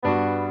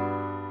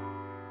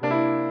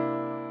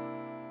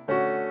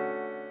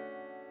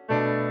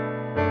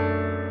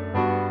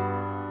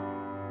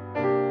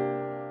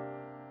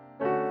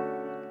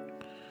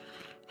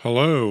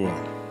Hello,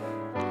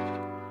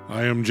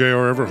 I am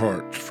J.R.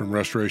 Everhart from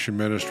Restoration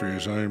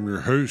Ministries. I am your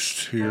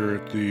host here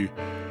at the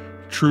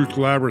Truth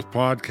Labyrinth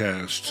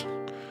podcast.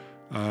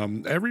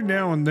 Every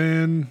now and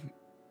then,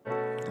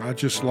 I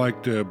just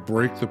like to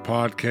break the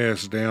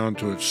podcast down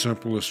to its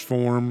simplest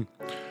form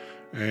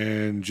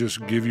and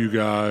just give you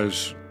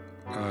guys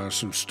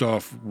some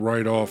stuff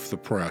right off the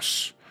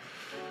press.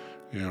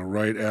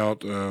 Right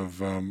out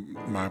of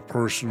my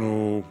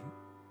personal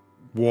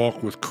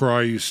walk with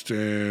Christ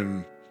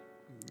and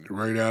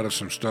right out of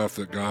some stuff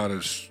that God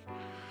is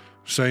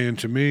saying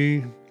to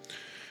me.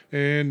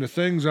 And the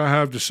things I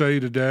have to say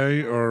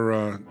today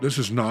are, this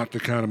is not the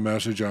kind of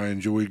message I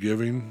enjoy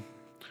giving.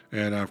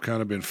 And I've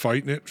kind of been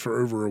fighting it for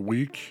over a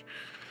week.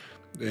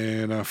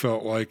 And I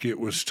felt like it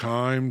was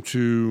time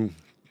to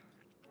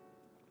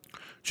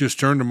just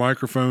turn the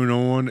microphone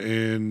on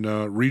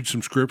and read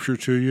some scripture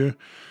to you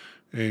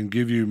and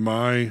give you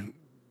my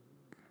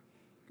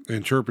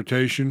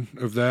interpretation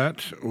of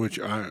that, which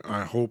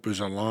I hope is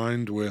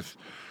aligned with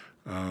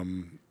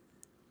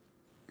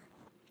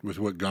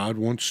what God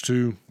wants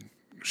to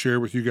share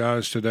with you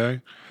guys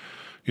today.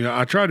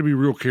 I try to be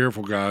real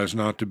careful, guys,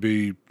 not to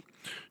be,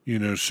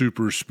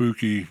 super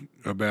spooky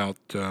about,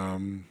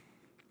 God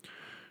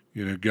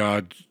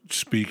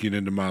speaking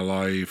into my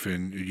life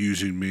and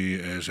using me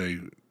as a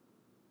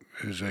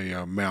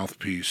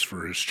mouthpiece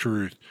for His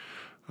truth.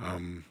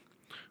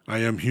 I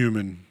am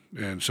human,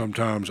 and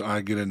sometimes I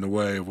get in the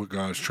way of what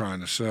God's trying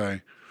to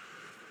say.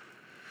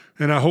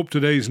 And I hope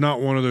today's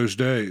not one of those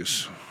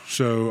days.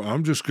 So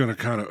I'm just going to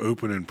kind of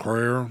open in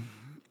prayer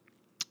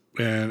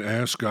and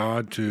ask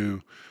God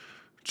to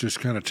just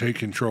kind of take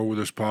control of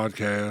this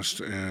podcast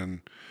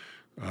and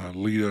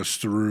lead us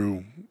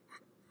through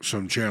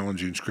some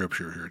challenging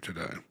scripture here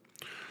today.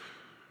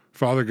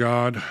 Father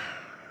God,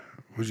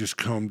 we just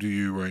come to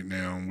you right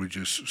now and we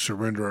just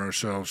surrender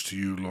ourselves to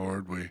you,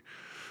 Lord. We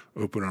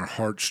open our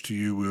hearts to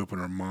you. We open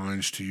our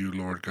minds to you,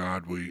 Lord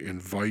God. We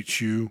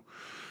invite you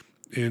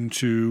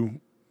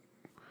into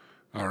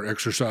our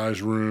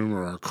exercise room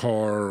or our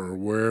car or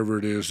wherever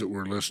it is that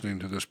we're listening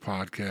to this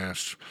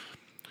podcast.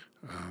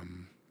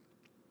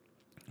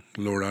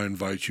 Lord, I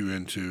invite you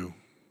into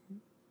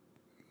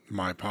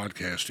my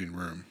podcasting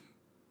room.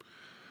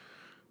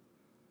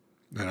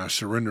 And I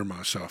surrender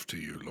myself to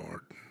you,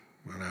 Lord.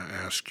 And I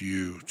ask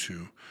you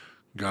to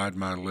guide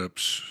my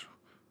lips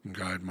and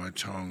guide my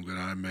tongue that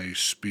I may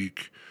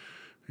speak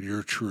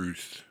your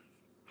truth,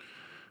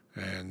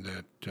 and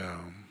that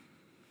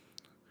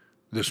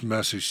this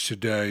message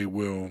today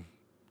will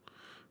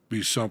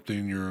be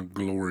something your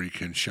glory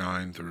can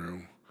shine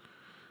through,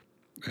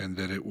 and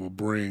that it will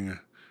bring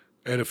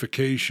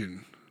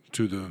edification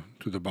to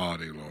the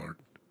body, Lord,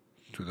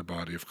 to the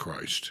body of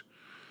Christ.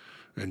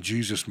 In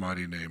Jesus'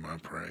 mighty name I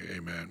pray,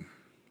 amen.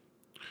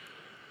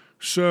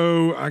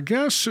 So I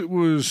guess it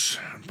was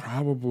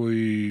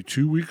probably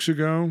 2 weeks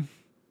ago,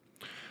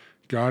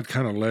 God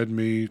kind of led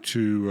me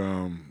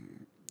to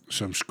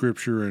some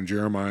scripture in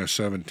Jeremiah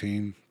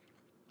 17,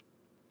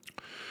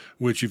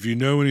 which if you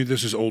know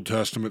this is Old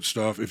Testament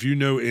stuff. If you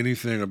know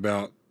anything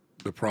about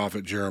the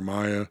prophet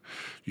Jeremiah,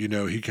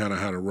 he kind of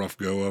had a rough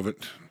go of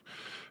it.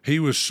 He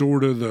was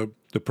sort of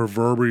the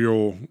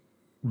proverbial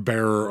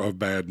bearer of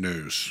bad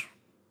news.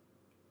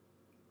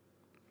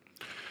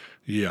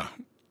 Yeah.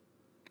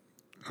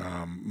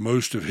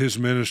 Most of his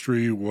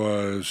ministry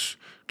was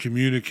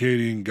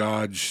communicating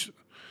God's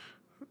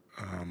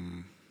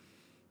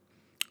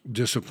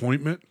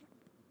disappointment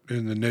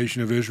in the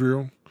nation of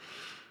Israel.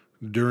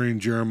 During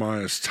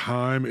Jeremiah's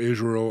time,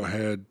 Israel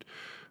had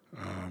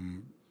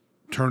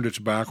turned its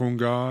back on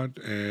God,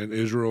 and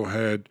Israel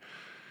had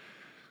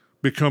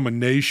become a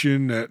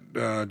nation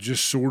that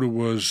just sort of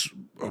was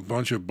a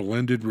bunch of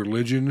blended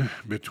religion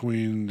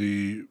between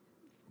the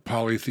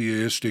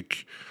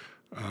polytheistic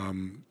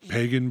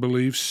pagan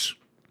beliefs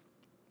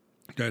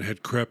that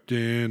had crept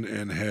in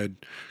and had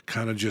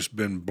kind of just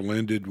been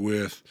blended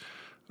with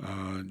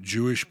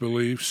Jewish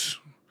beliefs.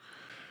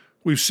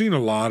 We've seen a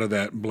lot of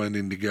that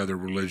blending together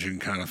religion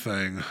kind of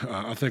thing.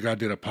 I think I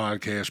did a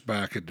podcast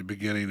back at the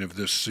beginning of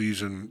this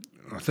season.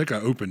 I think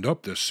I opened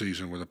up this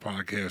season with a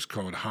podcast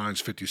called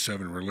Heinz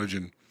 57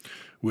 Religion,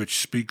 which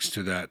speaks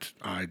to that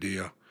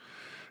idea.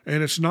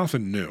 And it's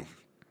nothing new.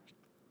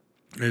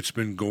 It's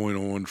been going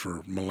on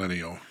for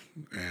millennia.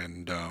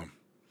 And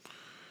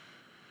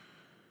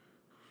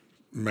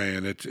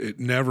man,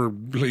 it never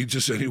leads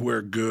us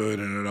anywhere good,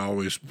 and it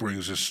always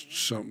brings us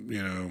some,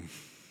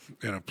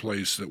 in a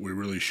place that we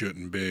really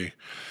shouldn't be.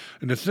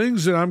 And the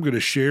things that I'm going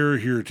to share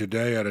here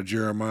today out of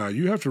Jeremiah,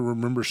 you have to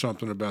remember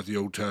something about the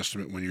Old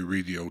Testament when you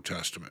read the Old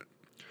Testament.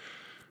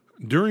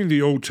 During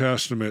the Old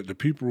Testament, the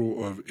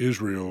people of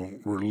Israel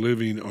were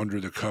living under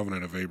the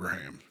covenant of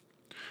Abraham.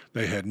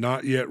 They had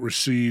not yet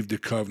received the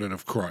covenant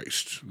of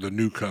Christ, the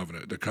new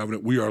covenant, the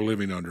covenant we are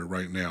living under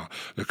right now,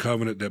 the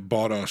covenant that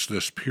bought us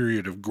this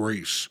period of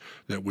grace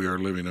that we are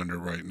living under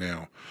right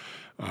now.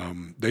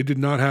 They did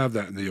not have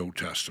that in the Old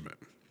Testament.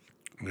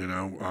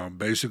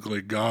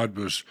 Basically God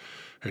was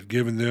had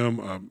given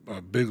them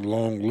a big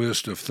long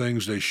list of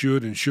things they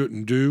should and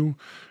shouldn't do,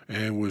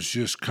 and was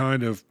just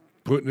kind of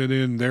putting it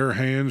in their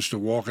hands to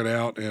walk it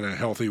out in a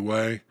healthy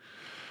way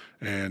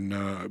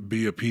and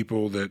be a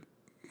people that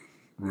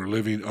were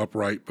living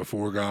upright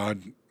before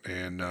God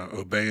and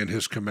obeying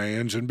his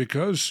commands. And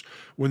because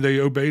when they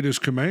obeyed his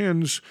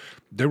commands,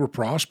 they were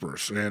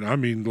prosperous. And I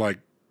mean, like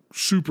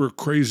super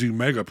crazy,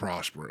 mega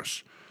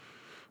prosperous,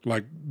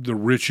 like the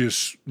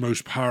richest,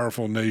 most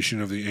powerful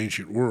nation of the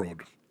ancient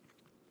world.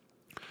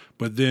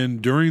 But then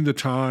during the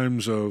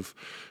times of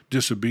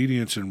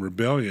disobedience and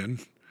rebellion,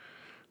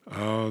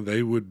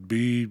 they would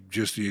be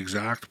just the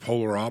exact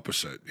polar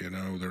opposite. You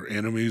know, their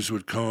enemies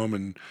would come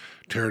and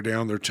tear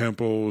down their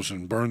temples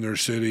and burn their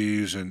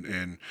cities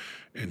and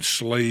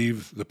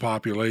enslave the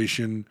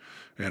population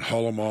and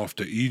haul them off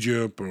to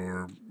Egypt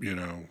or, you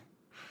know,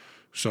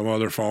 some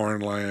other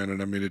foreign land.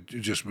 And I mean, it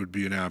just would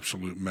be an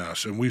absolute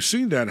mess. And we've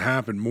seen that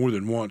happen more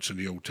than once in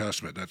the Old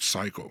Testament, that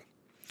cycle.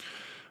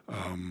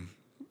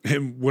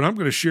 And what I'm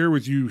going to share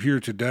with you here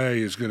today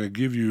is going to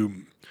give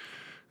you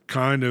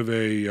kind of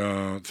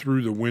a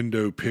through the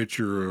window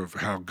picture of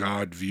how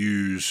God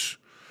views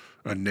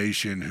a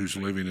nation who's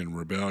living in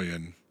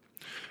rebellion.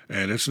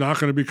 And it's not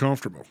going to be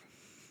comfortable.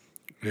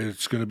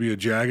 It's going to be a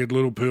jagged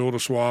little pill to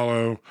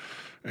swallow,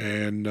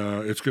 and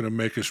it's going to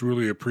make us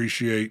really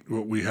appreciate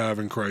what we have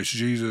in Christ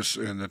Jesus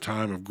and the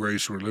time of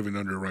grace we're living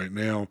under right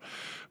now.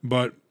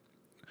 But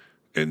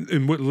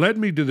and what led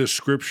me to this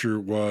scripture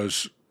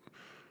was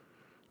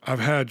I've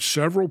had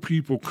several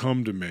people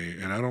come to me,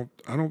 and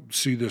I don't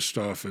see this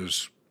stuff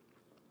as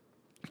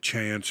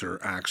chance or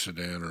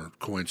accident or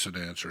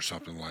coincidence or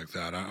something like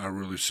that. I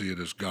really see it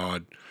as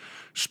God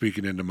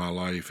speaking into my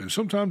life. And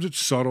sometimes it's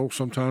subtle.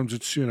 Sometimes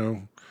it's, you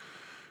know,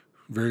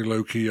 very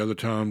low key. Other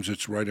times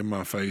it's right in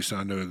my face.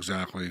 I know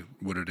exactly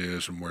what it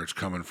is and where it's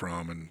coming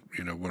from and,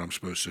 you know, what I'm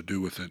supposed to do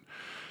with it.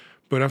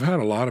 But I've had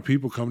a lot of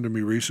people come to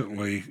me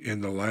recently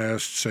in the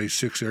last, say,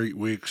 6 or 8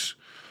 weeks,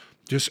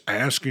 just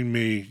asking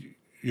me,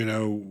 you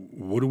know,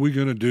 what are we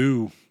going to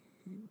do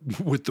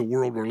with the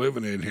world we're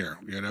living in here?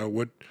 You know,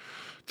 what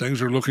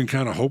things are looking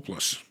kind of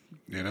hopeless,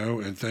 you know,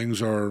 and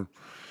things are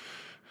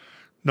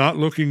not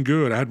looking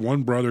good. I had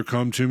one brother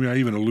come to me. I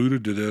even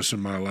alluded to this in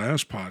my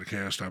last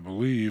podcast, I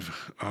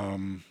believe.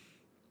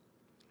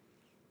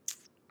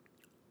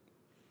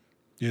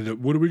 You know,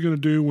 what are we going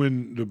to do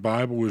when the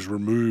Bible is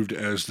removed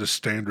as the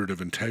standard of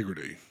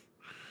integrity?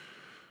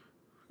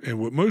 And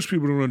what most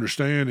people don't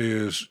understand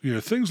is, you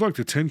know, things like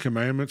the Ten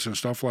Commandments and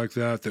stuff like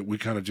that, that we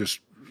kind of just,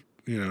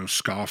 you know,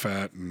 scoff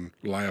at and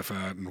laugh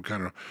at and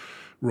kind of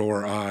roll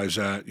our eyes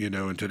at, you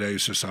know, in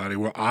today's society.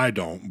 Well, I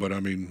don't, but I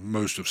mean,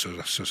 most of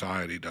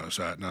society does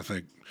that. And I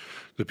think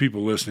the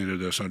people listening to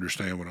this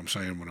understand what I'm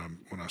saying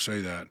when I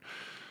say that.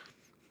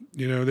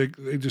 You know, they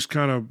just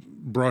kind of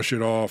brush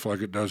it off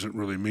like it doesn't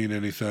really mean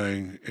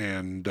anything.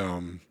 And,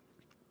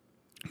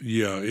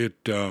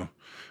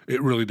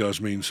 it really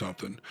does mean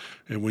something.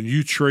 And when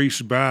you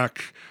trace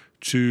back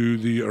to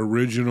the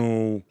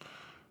original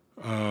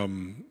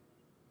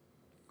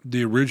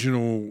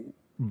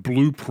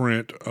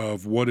blueprint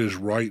of what is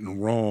right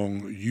and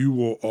wrong, you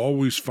will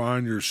always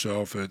find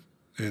yourself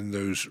in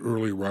those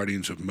early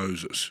writings of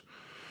Moses.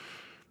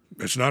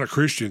 It's not a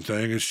Christian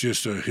thing. It's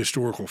just a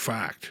historical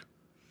fact.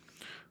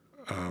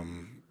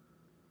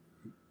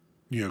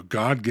 You know,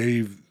 God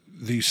gave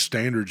these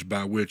standards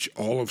by which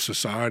all of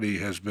society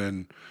has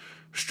been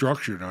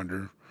structured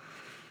under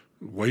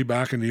way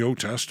back in the Old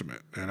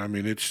Testament. And I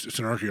mean, it's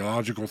an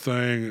archaeological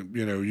thing.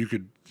 You know, you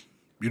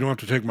don't have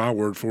to take my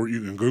word for it.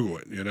 You can Google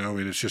it, you know, I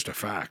mean, it's just a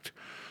fact.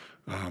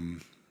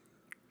 And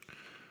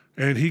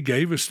he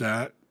gave us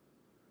that,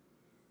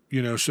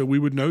 you know, so we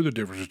would know the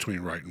difference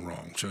between right and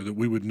wrong, so that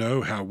we would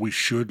know how we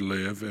should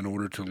live in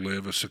order to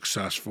live a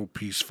successful,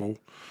 peaceful,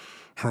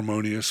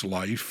 harmonious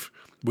life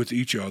with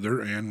each other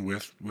and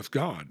with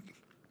God.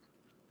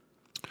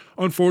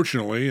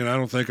 Unfortunately, and I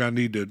don't think I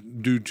need to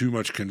do too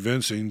much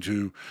convincing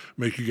to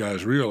make you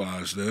guys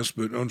realize this,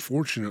 but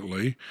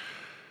unfortunately,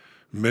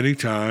 many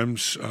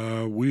times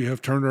we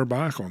have turned our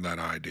back on that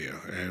idea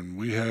and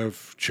we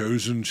have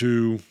chosen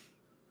to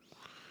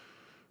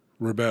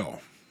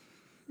rebel.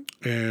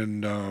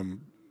 And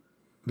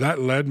that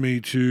led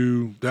me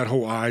to that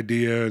whole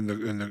idea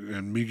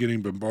and me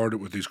getting bombarded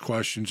with these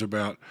questions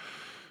about,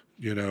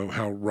 you know,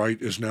 how right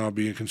is now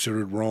being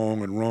considered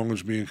wrong and wrong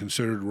is being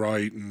considered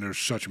right, and there's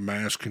such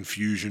mass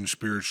confusion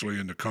spiritually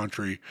in the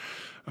country.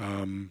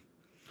 You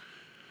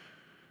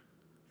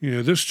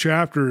know, this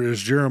chapter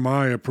is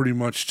Jeremiah pretty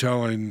much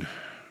telling,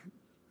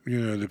 you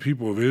know, the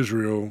people of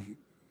Israel,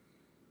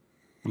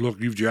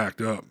 look, you've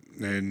jacked up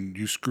and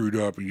you screwed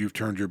up and you've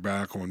turned your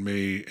back on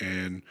me,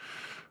 and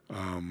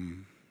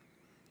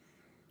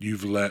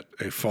you've let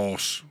a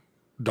false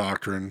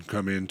doctrine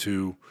come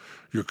into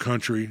your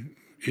country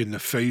in the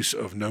face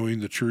of knowing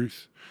the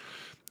truth.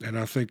 And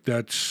I think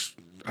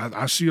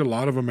I see a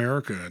lot of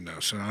America in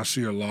this, and I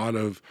see a lot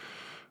of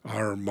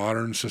our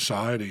modern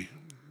society,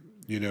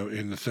 you know,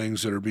 in the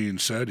things that are being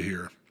said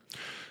here.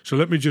 So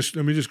let me just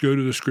go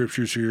to the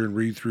scriptures here and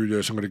read through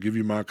this. I'm going to give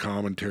you my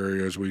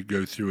commentary as we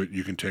go through it.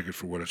 You can take it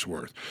for what it's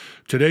worth.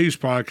 Today's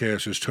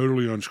podcast is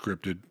totally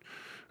unscripted.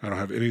 I don't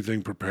have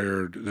anything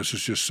prepared. This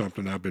is just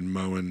something I've been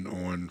mowing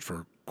on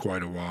for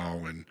quite a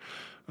while, and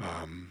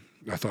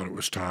I thought it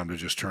was time to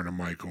just turn a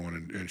mic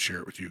on and share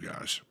it with you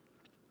guys.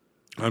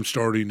 I'm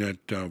starting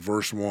at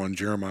verse 1,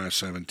 Jeremiah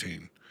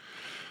 17.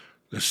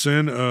 The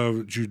sin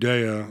of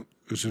Judea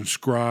is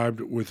inscribed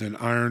with an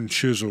iron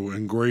chisel,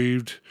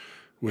 engraved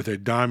with a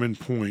diamond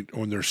point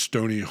on their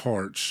stony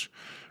hearts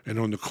and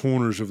on the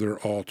corners of their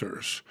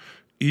altars.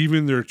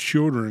 Even their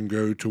children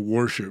go to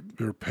worship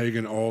their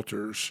pagan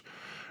altars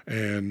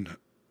and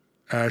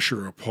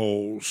Asherah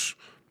poles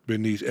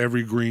beneath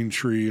every green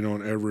tree and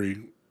on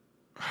every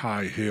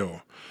high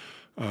hill.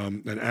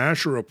 An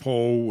Asherah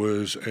pole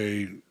was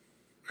a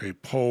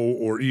pole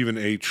or even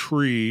a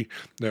tree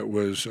that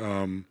was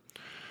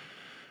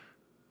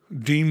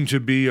deemed to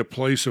be a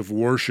place of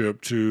worship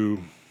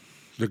to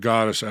the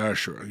goddess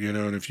Asherah,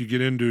 and if you get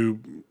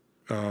into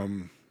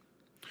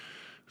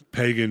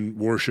pagan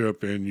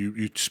worship and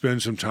you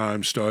spend some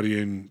time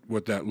studying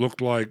what that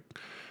looked like,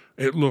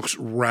 it looks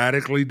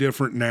radically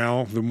different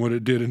now than what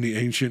it did in the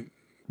ancient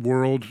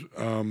world,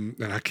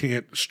 and I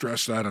can't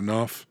stress that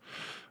enough.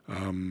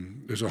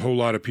 There's a whole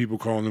lot of people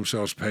calling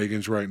themselves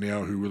pagans right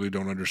now who really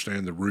don't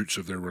understand the roots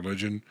of their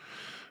religion.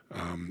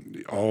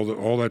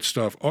 All that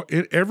stuff.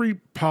 Every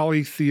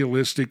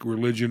polytheistic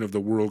religion of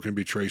the world can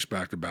be traced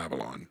back to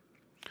Babylon.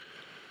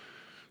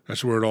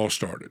 That's where it all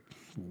started.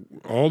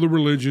 All the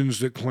religions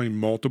that claim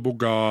multiple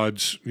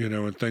gods,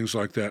 and things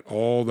like that,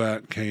 all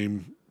that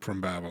came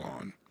from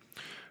Babylon.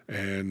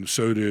 And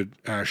so did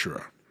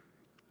Asherah.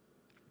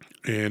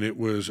 And it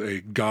was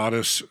a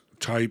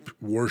goddess-type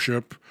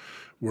worship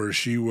where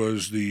she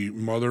was the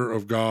mother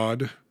of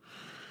God,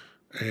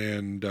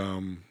 and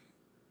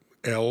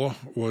El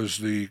was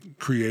the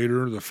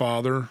creator, the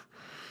father,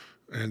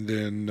 and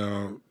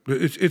then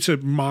it's a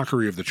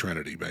mockery of the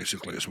Trinity,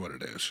 basically, is what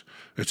it is.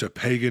 It's a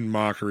pagan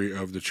mockery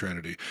of the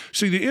Trinity.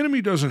 See, the enemy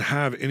doesn't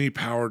have any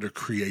power to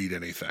create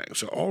anything,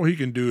 so all he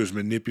can do is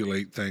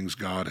manipulate things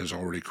God has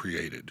already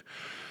created.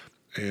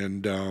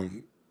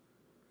 And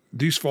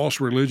these false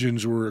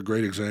religions were a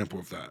great example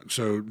of that.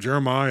 So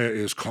Jeremiah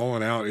is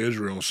calling out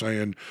Israel,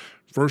 saying,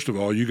 first of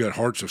all, you got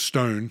hearts of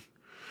stone.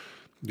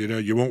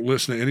 You won't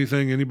listen to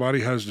anything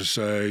anybody has to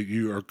say.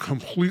 You are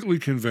completely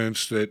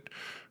convinced that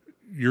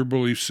your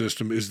belief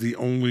system is the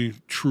only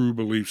true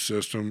belief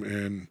system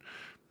and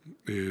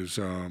is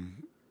the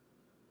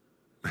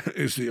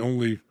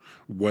only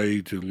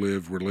way to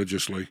live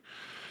religiously.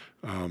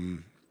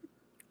 And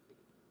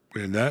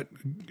that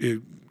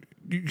you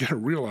got to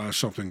realize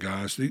something,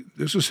 guys.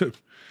 This is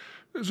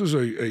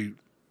a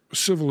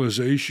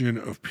civilization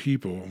of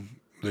people,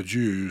 the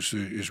Jews,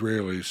 the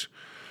Israelis,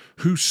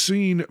 who've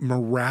seen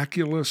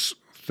miraculous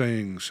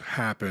things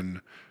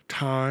happen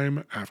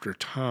time after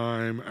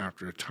time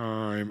after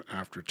time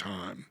after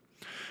time,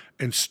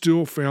 and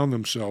still found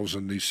themselves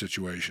in these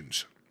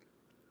situations.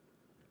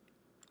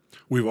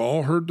 We've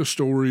all heard the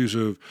stories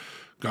of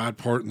God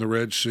parting the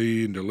Red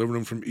Sea and delivering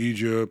them from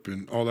Egypt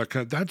and all that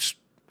kind of, that's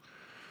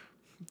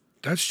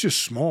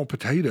just small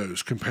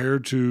potatoes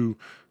compared to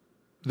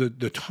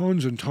the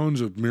tons and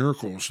tons of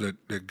miracles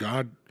that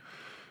God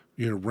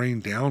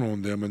rained down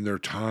on them in their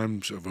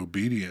times of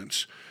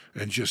obedience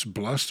and just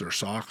bless their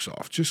socks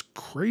off. Just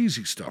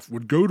crazy stuff.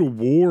 Would go to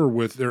war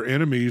with their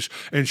enemies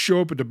and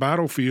show up at the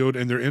battlefield,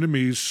 and their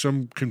enemies,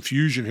 some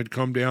confusion had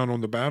come down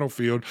on the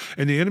battlefield,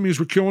 and the enemies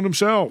were killing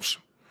themselves.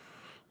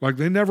 Like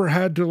they never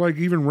had to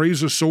even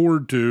raise a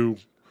sword to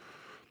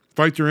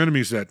fight their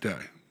enemies that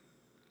day.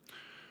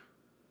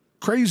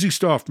 Crazy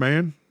stuff,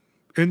 man.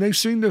 And they've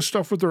seen this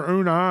stuff with their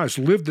own eyes.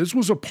 This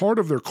was a part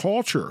of their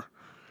culture.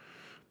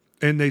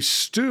 And they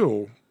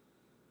still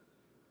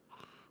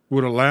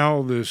would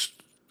allow this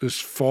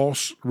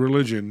false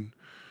religion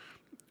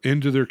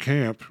into their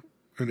camp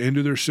and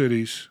into their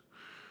cities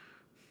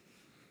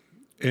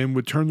and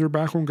would turn their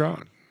back on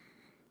God.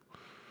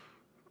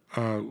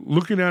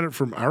 Looking at it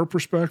from our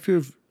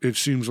perspective, it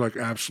seems like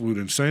absolute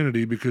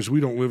insanity because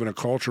we don't live in a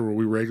culture where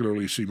we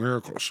regularly see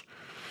miracles.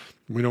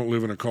 We don't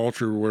live in a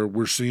culture where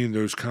we're seeing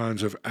those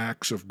kinds of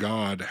acts of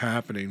God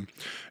happening.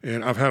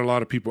 And I've had a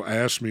lot of people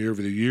ask me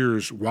over the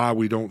years why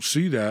we don't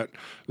see that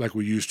like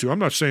we used to. I'm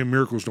not saying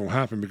miracles don't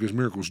happen, because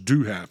miracles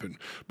do happen,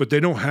 but they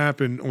don't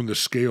happen on the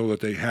scale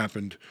that they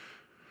happened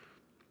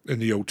in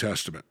the Old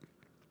Testament.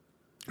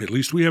 At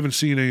least we haven't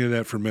seen any of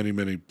that for many,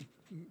 many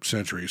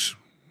centuries.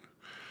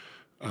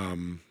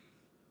 And,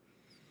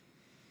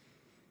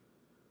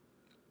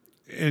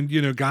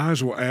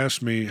 guys will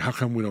ask me, how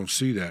come we don't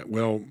see that?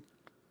 Well,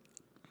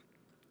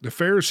 the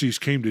Pharisees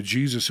came to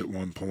Jesus at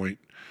one point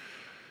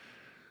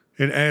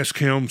and asked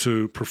him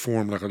to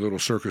perform like a little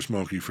circus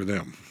monkey for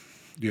them.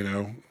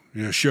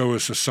 Show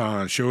us a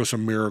sign, show us a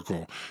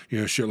miracle,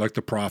 like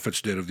the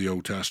prophets did of the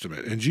Old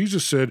Testament. And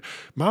Jesus said,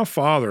 my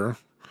Father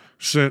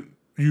sent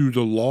you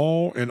the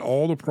law and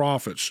all the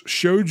prophets,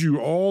 showed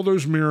you all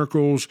those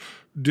miracles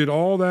did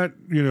all that,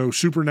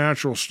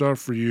 supernatural stuff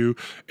for you,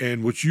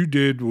 and what you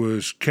did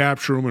was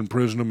capture them,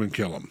 imprison them, and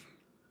kill them.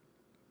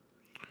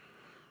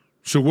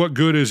 So what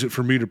good is it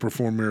for me to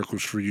perform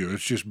miracles for you?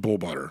 It's just bull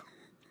butter.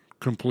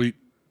 Complete,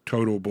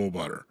 total bull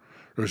butter.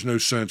 There's no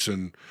sense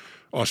in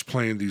us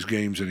playing these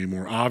games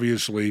anymore.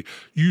 Obviously,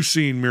 you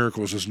seeing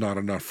miracles is not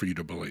enough for you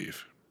to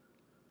believe.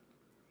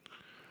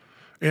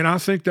 And I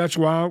think that's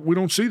why we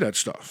don't see that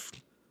stuff.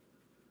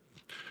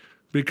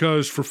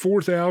 Because for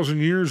 4,000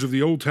 years of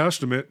the Old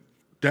Testament,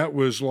 that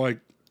was like,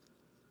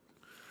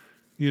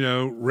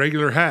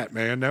 regular hat,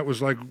 man. That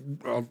was like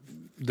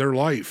their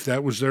life.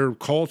 That was their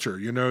culture.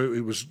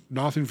 It was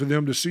nothing for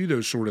them to see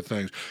those sort of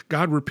things.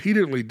 God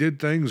repeatedly did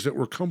things that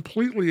were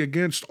completely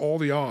against all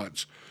the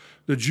odds.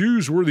 The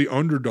Jews were the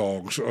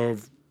underdogs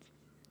of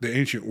the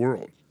ancient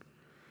world.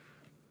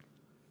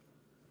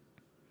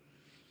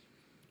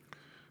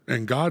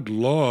 And God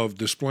loved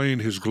displaying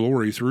his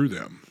glory through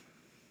them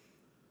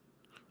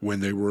when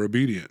they were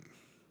obedient.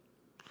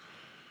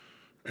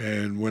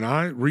 And when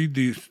I read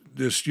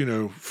this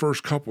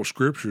first couple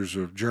scriptures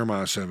of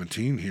Jeremiah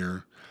 17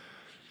 here,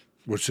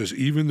 which says,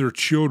 even their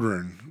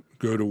children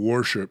go to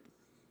worship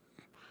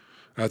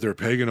at their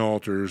pagan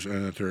altars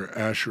and at their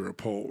Asherah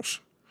poles,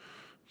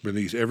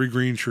 beneath every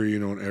green tree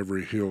and on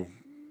every hill,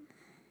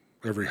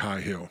 every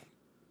high hill.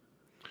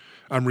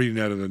 I'm reading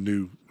that in the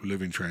New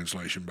Living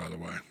Translation, by the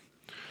way.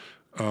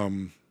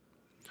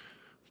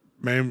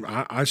 Man,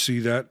 I see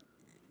that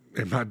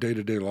in my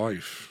day-to-day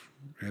life,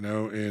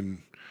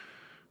 and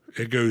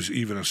it goes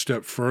even a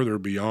step further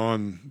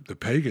beyond the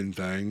pagan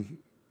thing.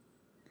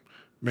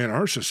 Man,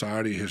 our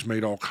society has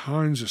made all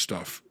kinds of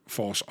stuff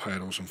false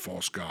idols and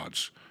false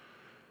gods.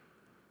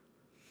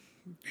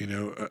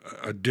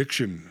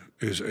 Addiction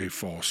is a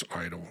false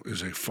idol,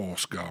 is a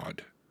false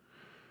god.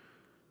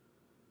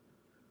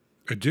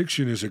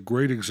 Addiction is a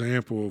great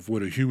example of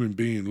what a human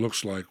being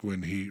looks like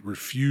when he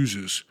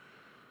refuses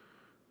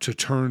to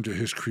turn to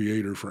his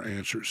Creator for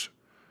answers.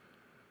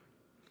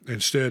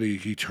 Instead,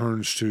 he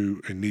turns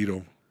to a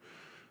needle,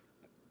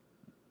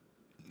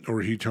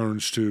 or he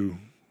turns to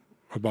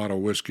a bottle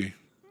of whiskey,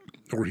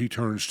 or he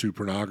turns to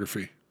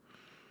pornography,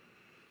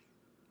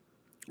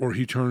 or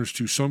he turns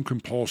to some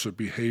compulsive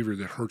behavior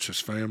that hurts his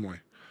family,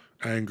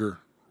 anger,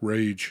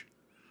 rage,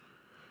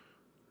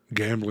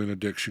 gambling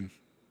addiction.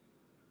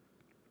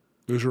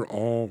 Those are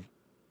all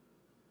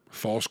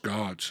false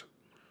gods.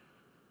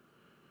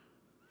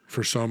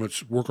 For some,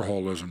 it's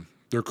workaholism.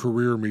 Their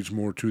career means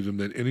more to them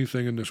than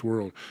anything in this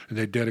world, and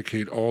they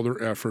dedicate all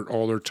their effort,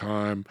 all their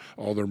time,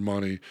 all their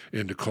money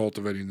into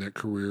cultivating that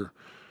career,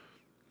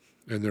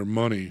 and their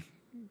money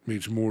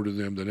means more to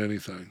them than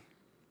anything.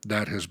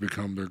 That has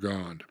become their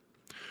god.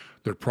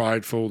 They're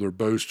prideful, they're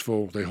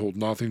boastful, they hold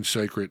nothing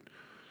sacred,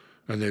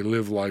 and they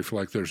live life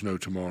like there's no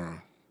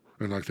tomorrow,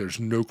 and like there's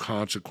no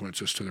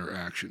consequences to their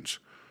actions.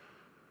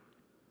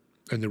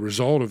 And the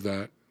result of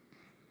that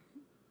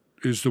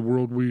is the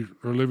world we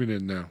are living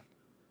in now,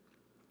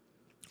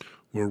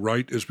 where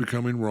right is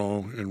becoming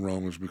wrong and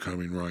wrong is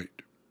becoming right.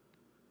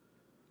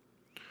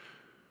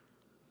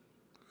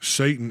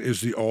 Satan is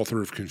the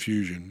author of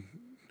confusion.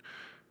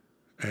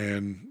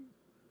 And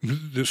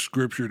this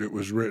scripture that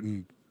was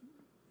written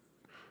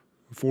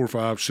 4,000,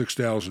 5,000,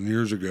 6,000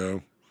 years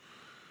ago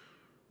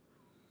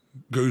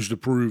goes to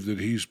prove that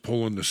he's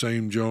pulling the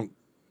same junk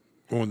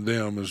on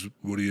them as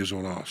what he is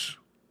on us.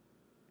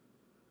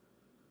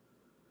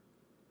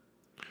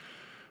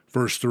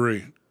 Verse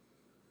 3,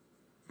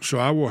 so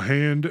I will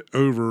hand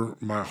over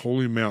my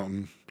holy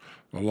mountain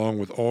along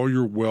with all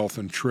your wealth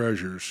and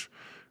treasures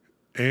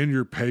and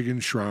your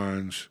pagan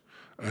shrines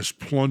as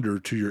plunder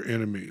to your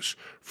enemies,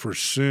 for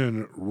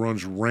sin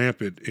runs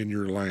rampant in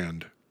your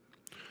land.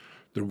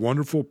 The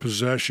wonderful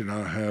possession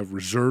I have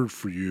reserved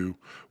for you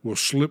will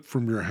slip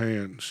from your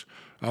hands.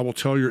 I will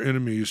tell your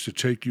enemies to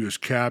take you as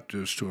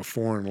captives to a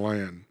foreign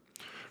land,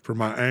 for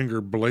my anger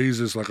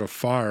blazes like a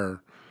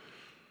fire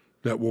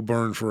that will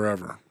burn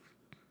forever.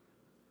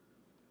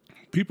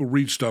 People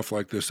read stuff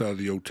like this out of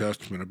the Old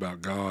Testament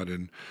about God,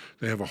 and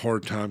they have a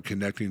hard time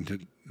connecting to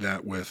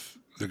that with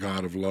the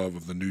God of love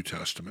of the New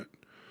Testament.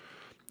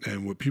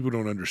 And what people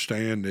don't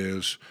understand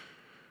is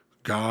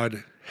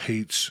God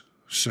hates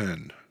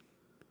sin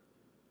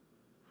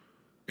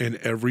in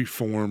every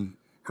form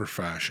or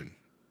fashion.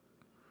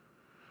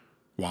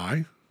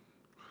 Why?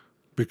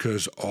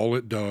 Because all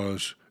it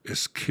does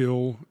is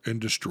kill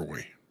and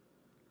destroy.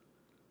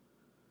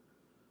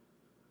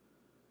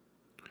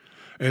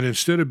 And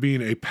instead of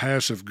being a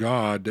passive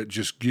God that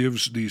just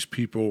gives these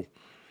people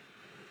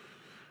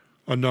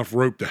enough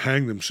rope to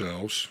hang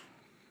themselves,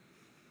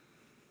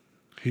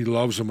 he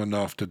loves them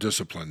enough to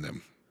discipline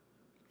them.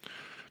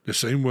 The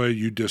same way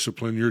you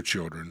discipline your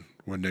children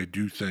when they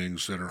do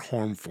things that are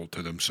harmful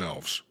to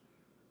themselves.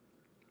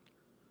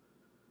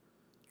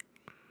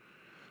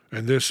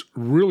 And this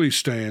really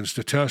stands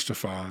to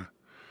testify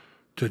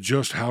to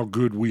just how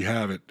good we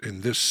have it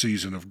in this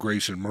season of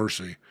grace and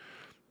mercy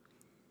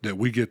that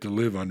we get to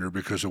live under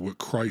because of what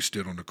Christ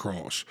did on the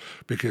cross.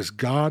 Because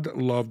God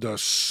loved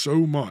us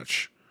so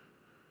much,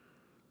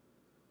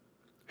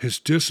 his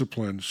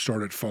discipline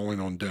started falling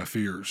on deaf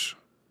ears.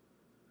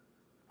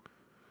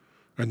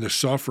 And the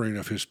suffering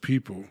of his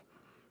people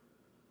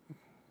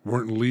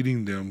weren't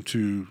leading them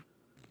to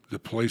the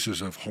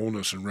places of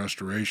wholeness and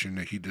restoration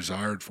that he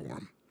desired for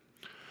them.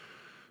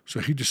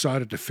 So he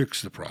decided to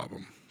fix the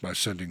problem by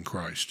sending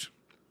Christ.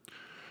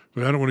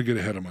 But I don't want to get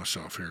ahead of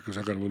myself here because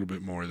I got a little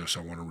bit more of this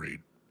I want to read.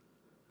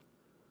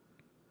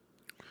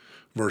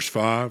 Verse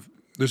 5,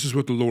 this is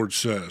what the Lord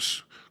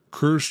says.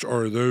 Cursed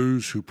are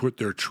those who put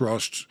their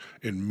trust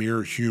in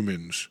mere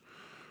humans,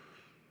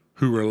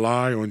 who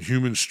rely on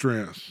human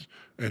strength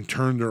and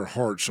turn their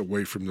hearts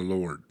away from the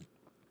Lord.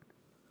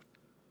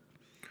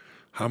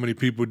 How many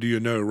people do you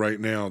know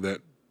right now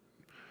that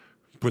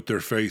put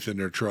their faith and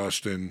their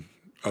trust in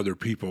other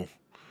people,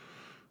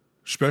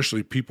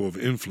 especially people of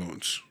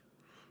influence,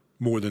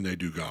 more than they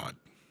do God?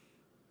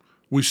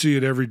 We see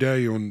it every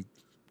day on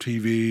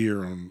TV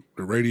or on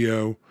the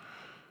radio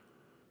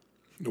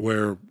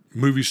where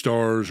movie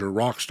stars or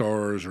rock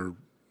stars or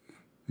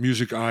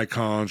music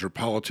icons or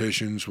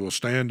politicians will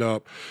stand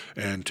up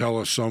and tell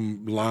us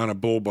some line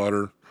of bull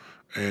butter,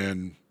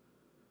 and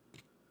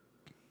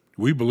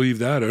we believe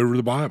that over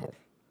the Bible.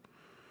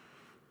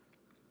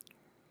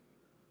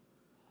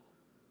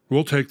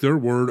 We'll take their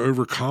word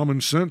over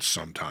common sense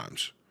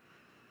sometimes.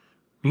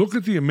 Look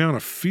at the amount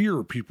of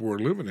fear people are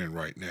living in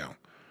right now.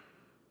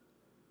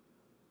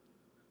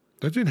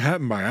 That didn't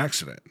happen by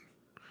accident.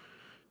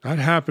 That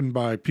happened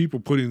by people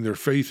putting their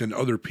faith in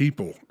other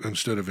people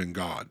instead of in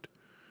God.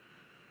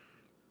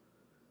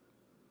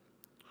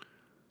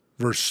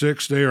 Verse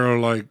 6, they are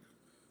like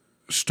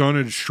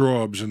stunted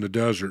shrubs in the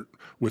desert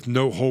with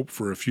no hope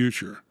for a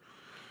future.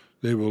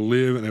 They will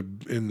live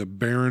in the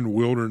barren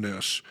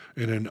wilderness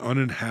in an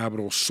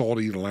uninhabitable,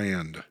 salty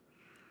land.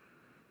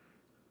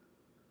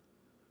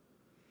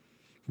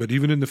 But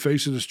even in the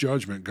face of this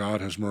judgment,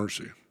 God has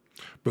mercy.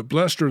 But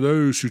blessed are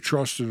those who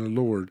trust in the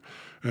Lord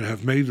and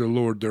have made the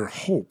Lord their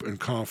hope and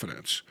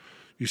confidence.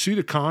 You see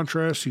the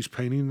contrast he's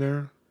painting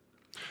there?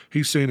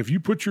 He's saying if you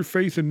put your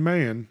faith in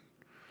man,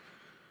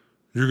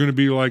 you're going to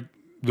be like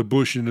the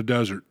bush in the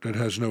desert that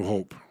has no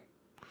hope,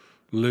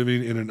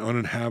 living in an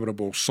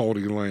uninhabitable,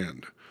 salty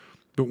land.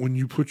 But when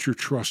you put your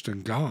trust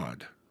in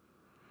God,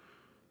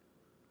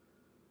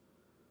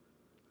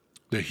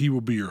 that he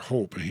will be your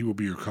hope and he will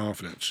be your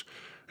confidence.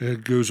 And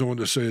it goes on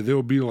to say,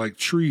 they'll be like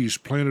trees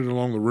planted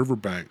along the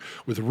riverbank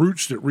with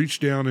roots that reach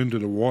down into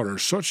the water.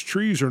 Such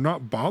trees are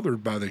not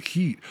bothered by the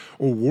heat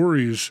or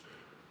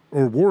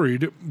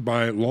worried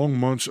by long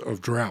months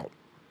of drought.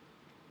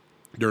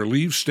 Their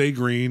leaves stay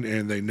green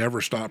and they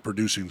never stop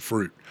producing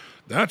fruit.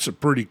 That's a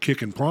pretty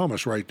kicking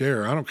promise right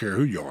there. I don't care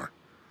who you are.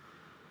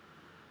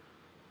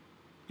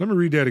 Let me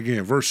read that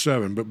again. Verse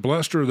 7, but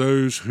blessed are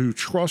those who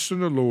trust in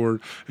the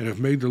Lord and have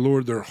made the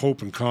Lord their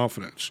hope and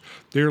confidence.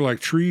 They are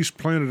like trees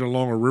planted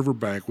along a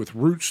riverbank with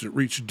roots that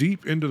reach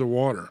deep into the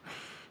water.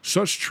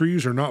 Such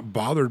trees are not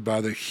bothered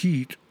by the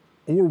heat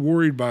or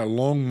worried by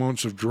long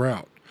months of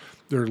drought.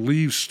 Their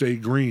leaves stay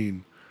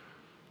green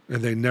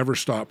and they never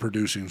stop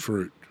producing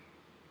fruit.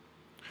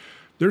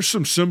 There's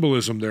some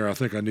symbolism there I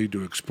think I need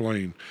to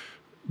explain.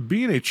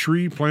 Being a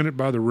tree planted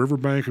by the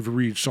riverbank, if you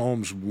read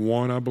Psalms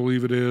 1, I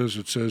believe it is,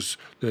 it says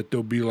that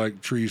they'll be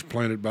like trees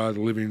planted by the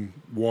living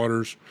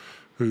waters,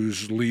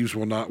 whose leaves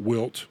will not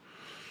wilt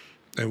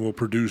and will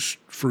produce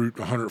fruit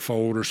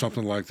 100-fold or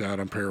something like that.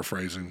 I'm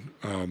paraphrasing.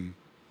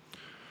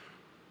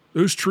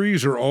 Those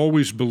trees are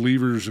always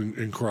believers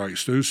in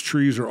Christ. Those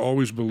trees are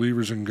always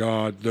believers in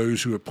God,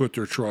 those who have put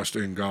their trust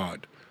in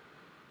God.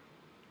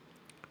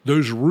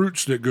 Those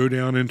roots that go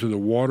down into the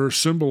water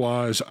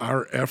symbolize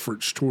our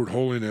efforts toward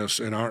holiness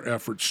and our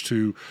efforts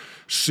to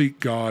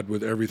seek God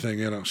with everything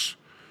in us.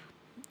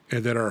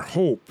 And that our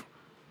hope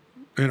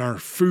and our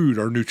food,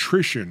 our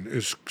nutrition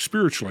is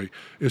spiritually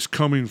is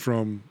coming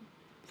from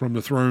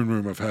the throne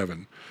room of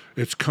heaven.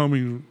 It's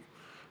coming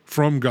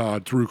from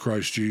God through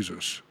Christ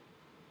Jesus.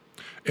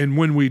 And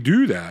when we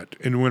do that,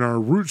 and when our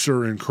roots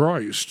are in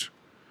Christ,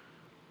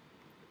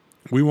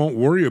 we won't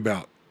worry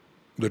about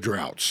the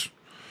droughts.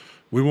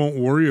 We won't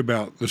worry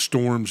about the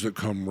storms that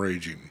come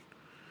raging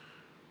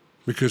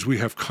because we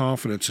have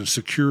confidence and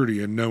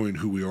security in knowing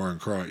who we are in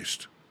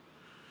Christ.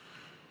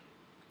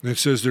 And it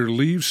says their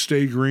leaves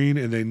stay green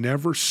and they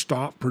never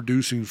stop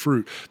producing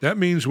fruit. That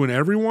means when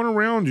everyone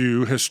around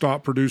you has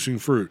stopped producing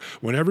fruit,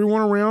 when everyone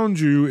around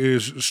you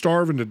is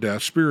starving to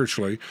death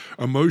spiritually,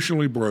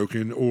 emotionally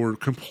broken, or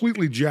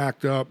completely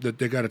jacked up that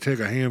they got to take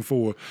a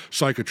handful of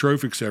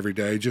psychotropics every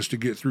day just to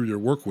get through their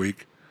work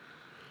week,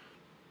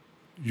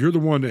 you're the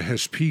one that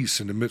has peace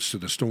in the midst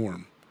of the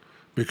storm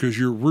because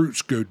your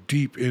roots go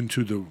deep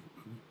into the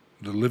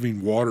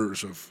living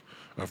waters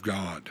of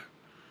God.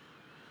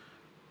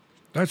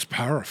 That's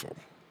powerful.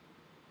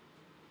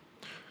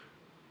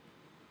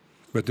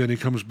 But then he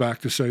comes back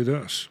to say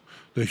this: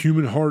 the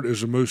human heart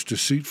is the most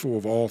deceitful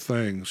of all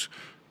things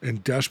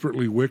and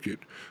desperately wicked.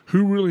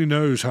 Who really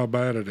knows how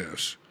bad it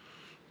is?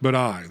 But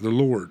I, the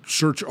Lord,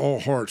 search all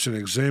hearts and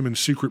examine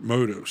secret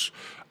motives.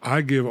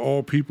 I give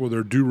all people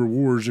their due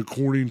rewards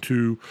according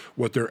to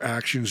what their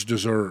actions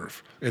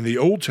deserve. In the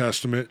Old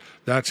Testament,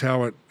 that's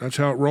how it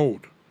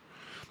rolled.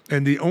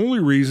 And the only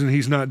reason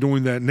he's not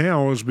doing that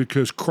now is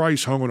because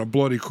Christ hung on a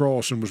bloody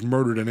cross and was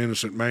murdered an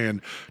innocent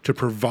man to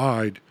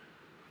provide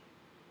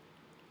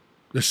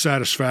the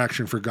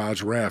satisfaction for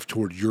God's wrath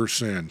toward your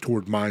sin,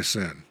 toward my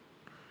sin.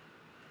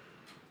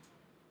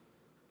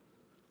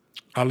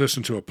 I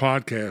listen to a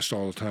podcast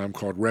all the time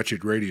called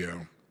Wretched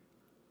Radio,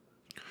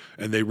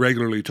 and they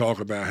regularly talk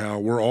about how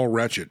we're all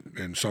wretched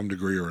in some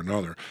degree or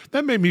another.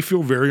 That made me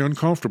feel very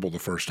uncomfortable the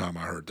first time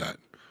I heard that.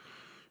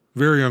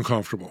 Very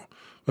uncomfortable.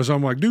 Because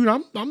I'm like, dude,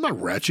 I'm not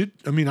wretched.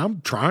 I mean,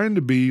 I'm trying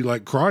to be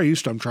like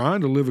Christ. I'm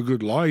trying to live a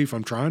good life.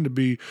 I'm trying to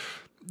be,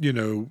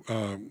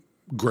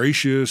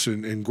 gracious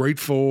and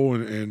grateful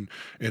and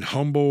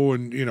humble.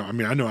 And, I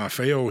mean, I know I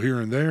fail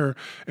here and there.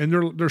 And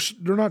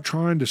they're not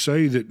trying to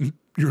say that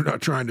you're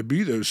not trying to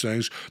be those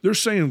things. They're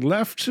saying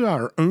left to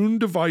our own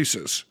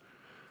devices.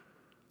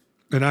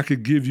 And I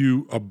could give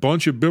you a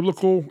bunch of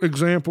biblical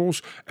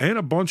examples and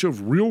a bunch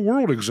of real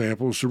world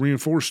examples to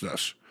reinforce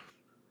this.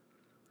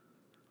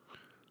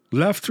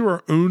 Left to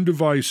our own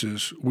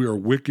devices, we are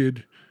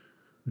wicked,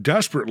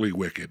 desperately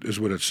wicked is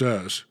what it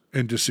says,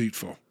 and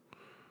deceitful.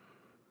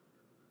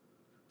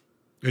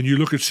 And you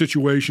look at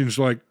situations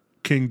like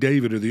King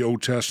David of the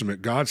Old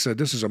Testament. God said,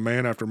 this is a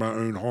man after my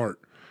own heart.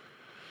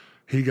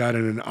 He got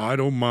in an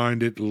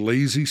idle-minded,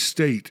 lazy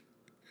state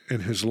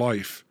in his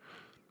life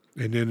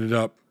and ended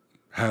up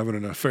having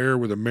an affair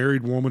with a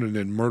married woman and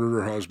then murdered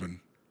her husband.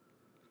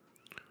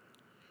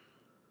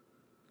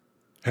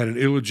 Had an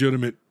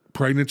illegitimate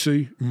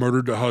pregnancy,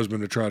 murdered the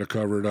husband to try to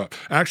cover it up.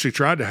 Actually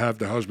tried to have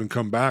the husband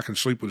come back and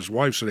sleep with his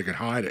wife so they could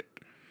hide it.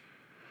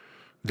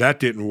 That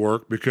didn't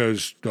work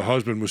because the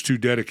husband was too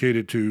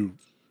dedicated to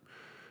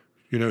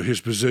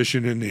his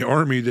position in the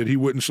army that he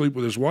wouldn't sleep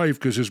with his wife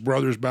because his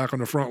brothers back on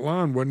the front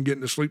line wasn't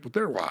getting to sleep with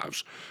their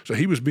wives. So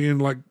he was being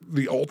like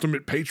the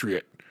ultimate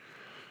patriot,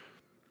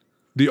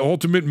 the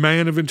ultimate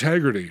man of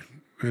integrity,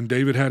 and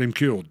David had him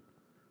killed.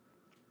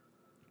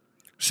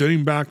 Sent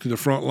him back to the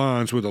front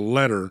lines with a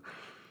letter,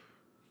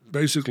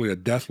 basically a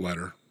death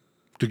letter,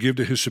 to give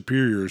to his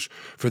superiors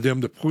for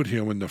them to put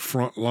him in the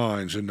front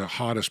lines in the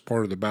hottest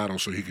part of the battle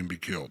so he can be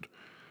killed.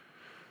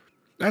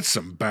 That's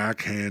some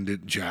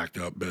backhanded, jacked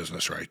up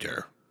business right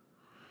there.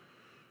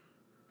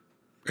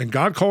 And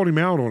God called him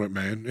out on it,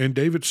 man, and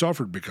David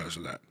suffered because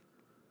of that.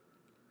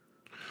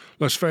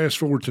 Let's fast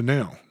forward to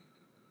now.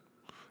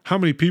 How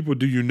many people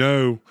do you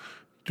know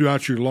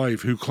throughout your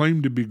life who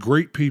claim to be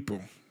great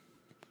people,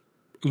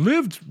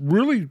 lived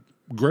really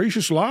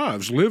gracious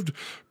lives, lived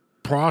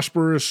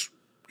prosperous,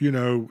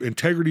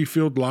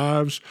 integrity-filled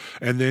lives,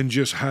 and then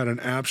just had an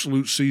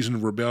absolute season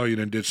of rebellion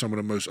and did some of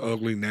the most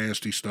ugly,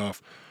 nasty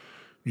stuff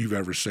you've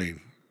ever seen?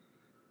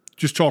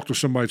 Just talk to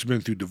somebody that's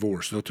been through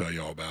divorce. They'll tell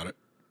you all about it.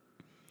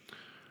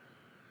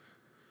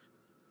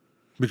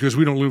 Because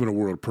we don't live in a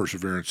world of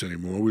perseverance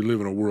anymore. We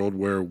live in a world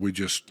where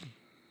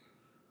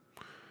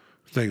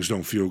things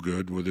don't feel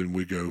good, well, then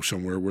we go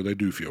somewhere where they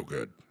do feel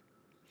good.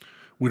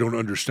 We don't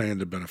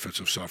understand the benefits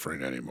of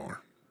suffering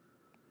anymore.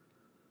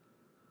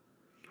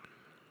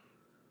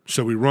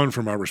 So we run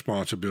from our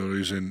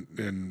responsibilities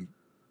and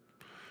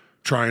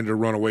trying to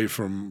run away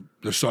from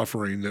the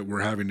suffering that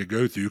we're having to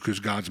go through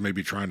because God's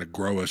maybe trying to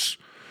grow us.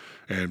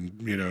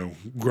 And,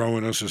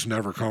 growing us is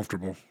never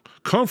comfortable.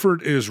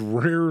 Comfort is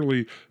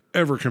rarely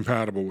ever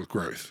compatible with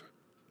growth.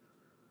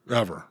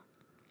 Ever.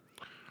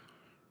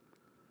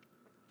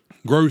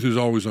 Growth is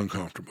always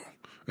uncomfortable.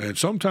 And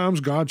sometimes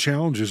God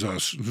challenges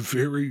us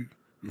very,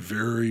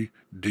 very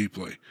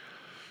deeply.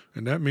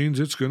 And that means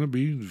it's going to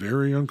be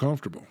very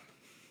uncomfortable.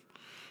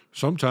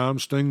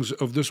 Sometimes things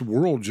of this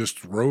world just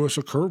throw us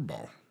a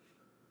curveball.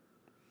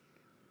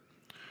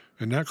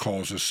 And that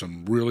causes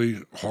some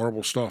really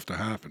horrible stuff to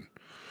happen.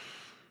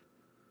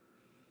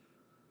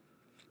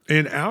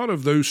 And out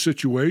of those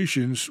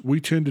situations, we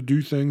tend to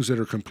do things that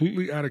are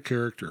completely out of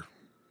character.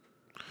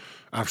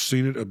 I've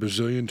seen it a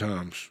bazillion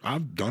times.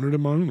 I've done it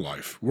in my own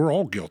life. We're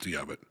all guilty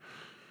of it.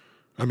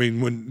 I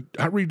mean, when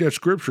I read that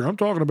scripture, I'm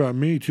talking about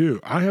me too.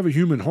 I have a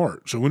human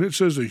heart. So when it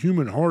says the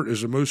human heart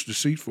is the most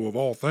deceitful of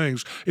all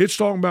things, it's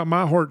talking about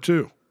my heart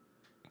too.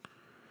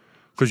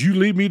 Because you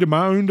lead me to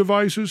my own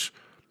devices,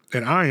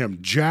 and I am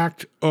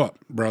jacked up,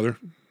 brother.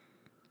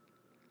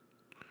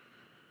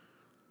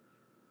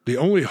 The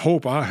only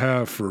hope I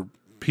have for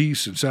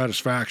peace and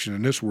satisfaction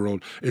in this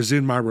world is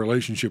in my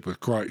relationship with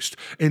Christ.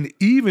 And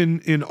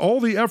even in all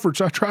the efforts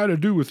I try to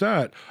do with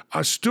that,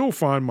 I still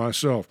find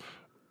myself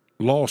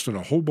lost in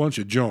a whole bunch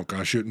of junk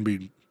I shouldn't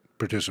be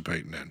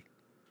participating in.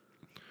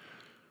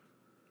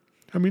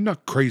 I mean,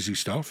 not crazy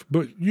stuff,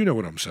 but you know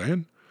what I'm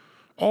saying.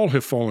 All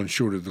have fallen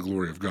short of the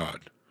glory of God.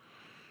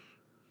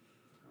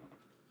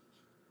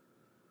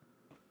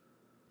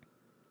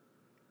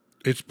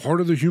 It's part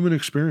of the human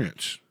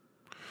experience.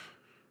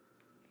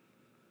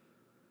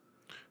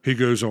 He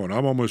goes on.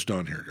 I'm almost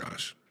done here,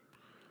 guys.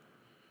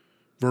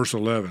 Verse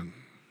 11.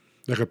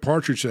 Like a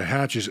partridge that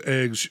hatches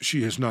eggs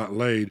she has not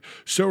laid,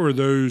 so are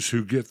those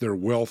who get their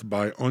wealth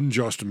by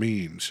unjust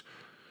means.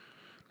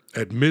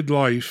 At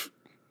midlife,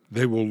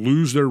 they will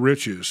lose their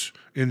riches.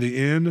 In the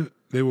end,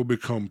 they will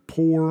become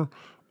poor,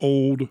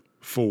 old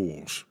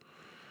fools.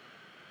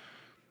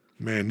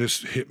 Man,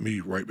 this hit me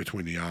right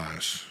between the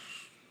eyes.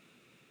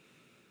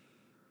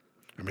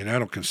 I mean, I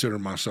don't consider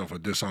myself a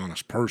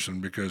dishonest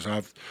person because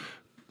I've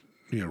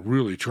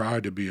really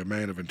tried to be a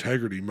man of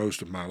integrity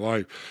most of my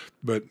life.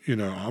 But,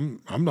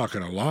 I'm not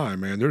going to lie,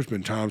 man. There's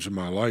been times in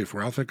my life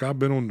where I think I've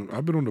been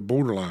on the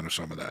borderline of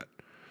some of that.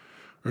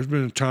 There's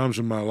been times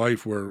in my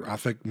life where I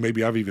think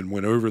maybe I've even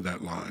went over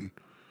that line.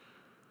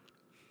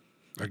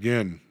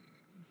 Again,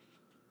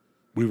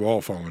 we've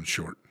all fallen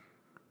short.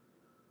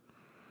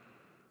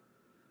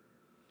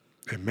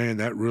 And man,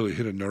 that really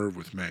hit a nerve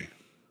with me.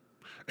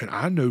 And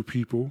I know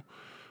people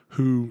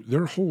who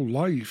their whole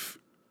life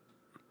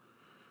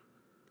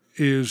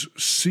is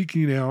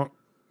seeking out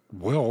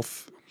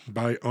wealth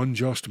by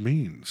unjust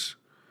means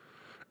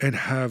and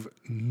have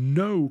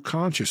no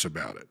conscience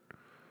about it.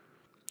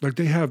 Like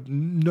they have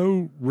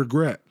no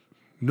regret,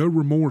 no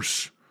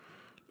remorse.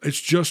 It's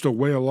just a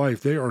way of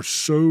life. They are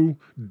so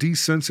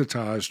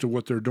desensitized to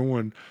what they're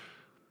doing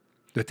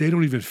that they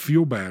don't even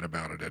feel bad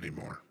about it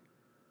anymore.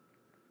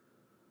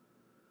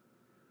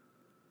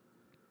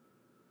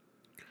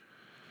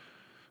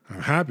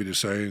 I'm happy to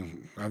say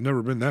I've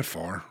never been that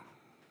far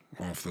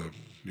off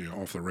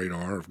the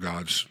radar of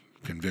God's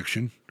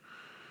conviction.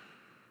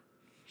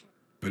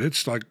 But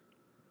it's like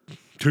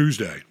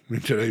Tuesday in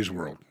today's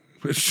world.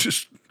 It's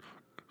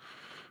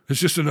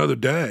just another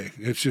day.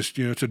 It's just,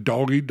 it's a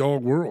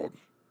dog-eat-dog world.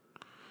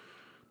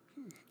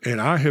 And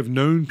I have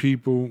known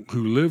people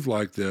who live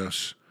like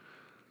this.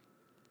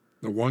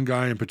 The one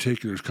guy in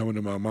particular is coming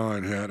to my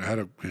mind who had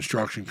a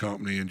construction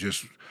company and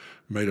just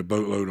made a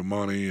boatload of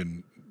money,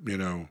 and,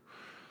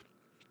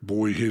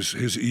 boy,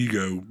 his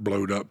ego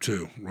blowed up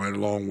too, right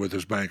along with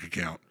his bank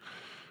account.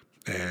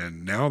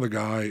 And now the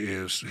guy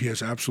he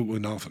has absolutely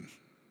nothing.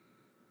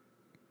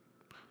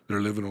 They're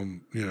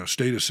living on,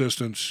 state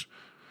assistance.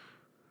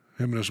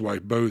 Him and his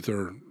wife both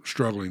are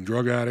struggling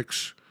drug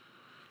addicts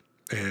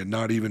and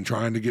not even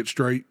trying to get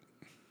straight.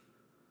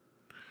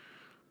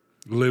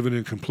 Living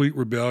in complete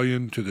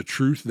rebellion to the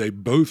truth they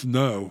both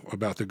know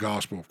about the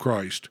gospel of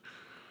Christ.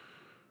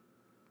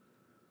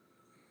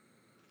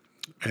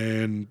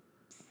 And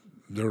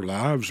their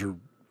lives are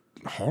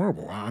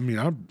horrible. I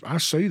mean, I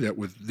say that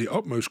with the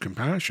utmost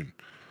compassion.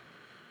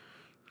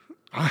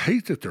 I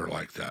hate that they're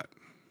like that.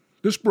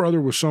 This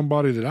brother was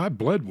somebody that I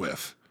bled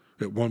with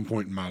at one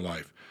point in my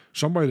life,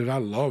 somebody that I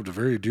loved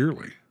very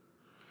dearly.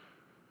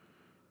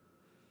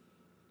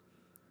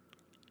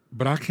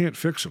 But I can't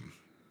fix them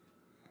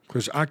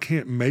because I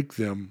can't make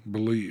them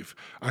believe.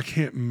 I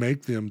can't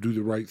make them do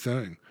the right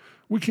thing.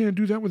 We can't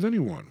do that with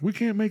anyone. We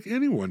can't make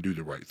anyone do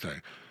the right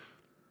thing.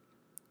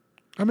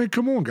 I mean,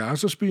 come on,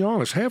 guys, let's be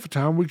honest. Half the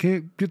time we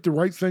can't get the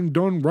right thing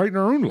done right in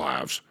our own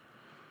lives.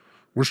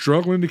 We're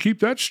struggling to keep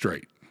that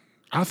straight.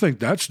 I think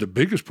that's the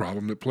biggest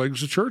problem that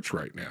plagues the church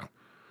right now,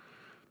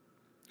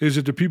 is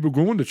that the people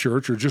going to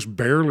church are just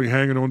barely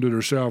hanging on to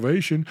their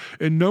salvation,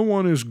 and no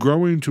one is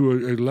growing to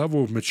a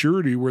level of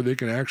maturity where they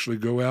can actually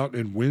go out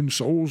and win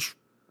souls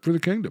for the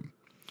kingdom.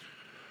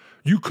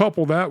 You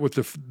couple that with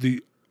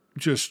the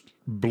just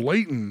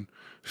blatant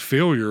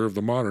failure of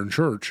the modern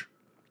church,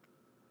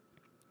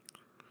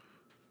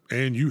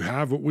 and you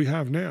have what we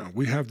have now.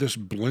 We have this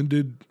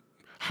blended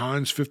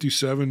Heinz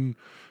 57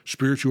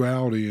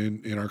 spirituality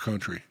in our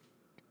country.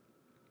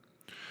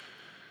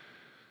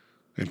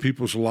 In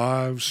people's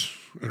lives,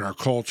 in our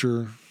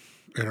culture,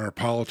 in our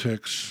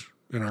politics,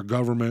 in our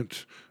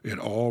government, it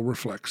all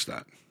reflects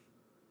that.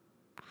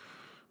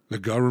 The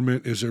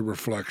government is a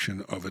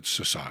reflection of its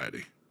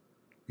society.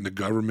 The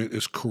government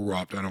is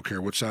corrupt. I don't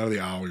care what side of the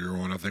aisle you're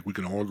on. I think we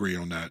can all agree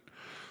on that.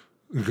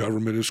 The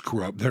government is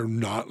corrupt. They're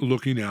not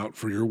looking out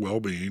for your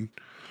well-being.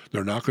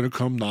 They're not going to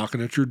come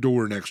knocking at your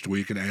door next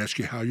week and ask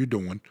you how you're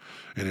doing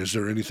and is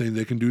there anything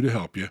they can do to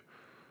help you.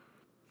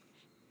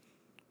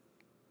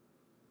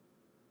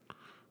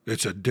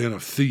 It's a den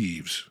of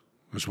thieves,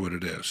 is what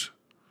it is.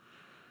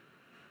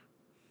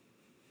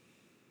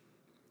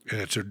 And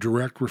it's a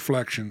direct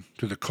reflection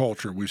to the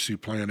culture we see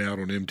playing out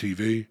on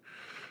MTV,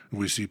 and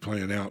we see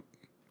playing out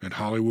in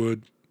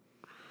Hollywood,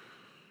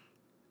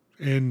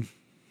 and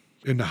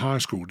in the high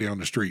school down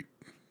the street.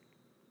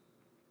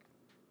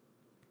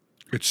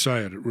 It's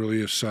sad. It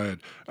really is sad.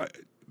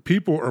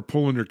 People are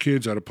pulling their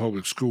kids out of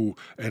public school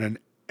at an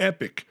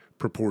epic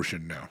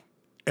proportion now.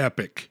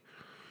 Epic.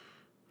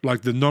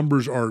 Like the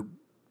numbers are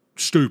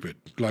stupid,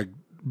 like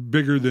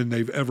bigger than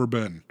they've ever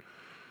been.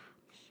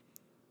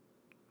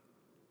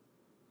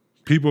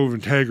 People of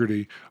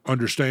integrity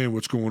understand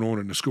what's going on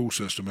in the school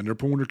system, and they're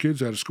pulling their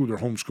kids out of school. They're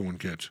homeschooling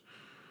kids.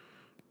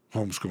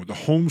 Homeschooling. The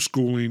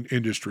homeschooling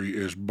industry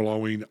is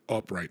blowing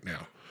up right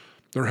now.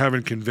 They're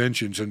having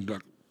conventions,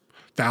 and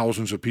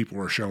thousands of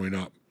people are showing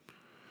up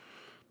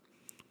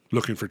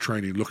looking for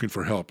training, looking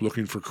for help,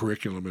 looking for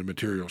curriculum and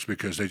materials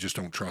because they just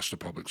don't trust the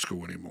public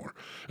school anymore.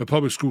 The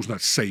public school's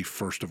not safe,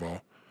 first of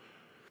all.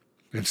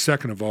 And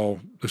second of all,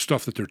 the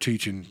stuff that they're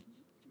teaching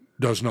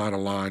does not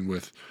align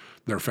with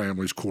their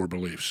family's core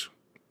beliefs.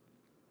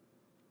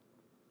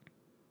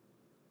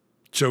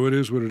 So it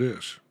is what it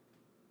is.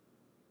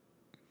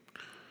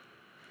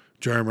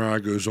 Jeremiah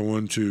goes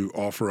on to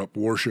offer up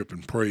worship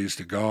and praise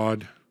to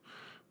God.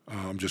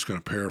 I'm just going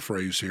to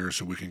paraphrase here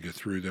so we can get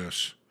through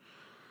this.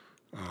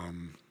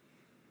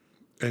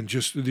 And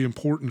just the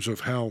importance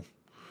of how,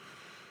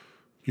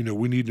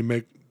 we need to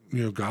make,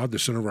 God the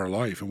center of our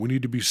life, and we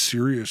need to be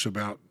serious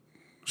about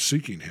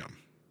seeking him.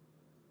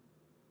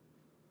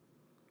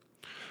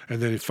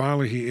 And then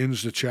finally he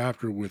ends the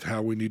chapter with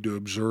how we need to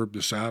observe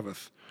the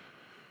Sabbath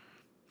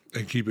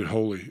and keep it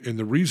holy. And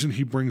the reason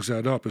he brings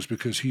that up is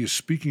because he is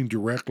speaking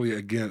directly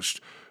against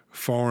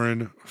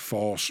foreign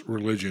false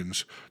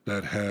religions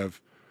that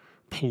have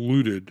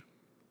polluted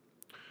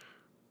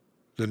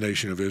the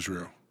nation of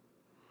Israel.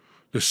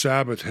 The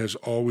Sabbath has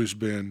always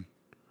been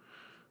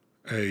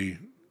a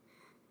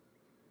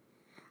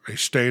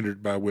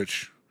standard by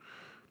which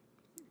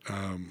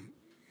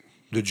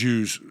the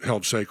Jews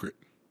held sacred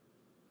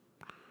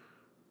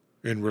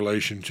in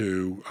relation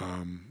to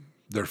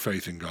their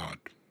faith in God.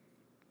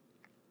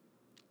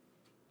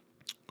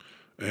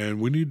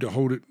 And we need to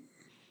hold it.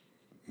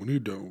 We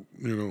need to,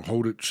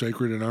 hold it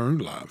sacred in our own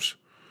lives.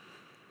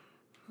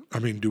 I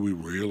mean, do we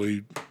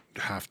really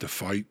have to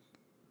fight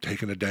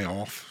taking a day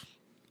off,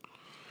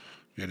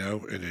 and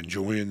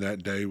enjoying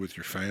that day with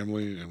your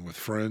family and with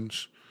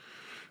friends,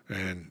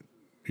 and,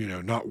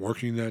 not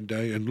working that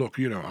day? And look,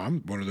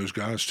 I'm one of those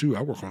guys too.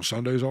 I work on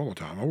Sundays all the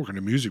time. I work in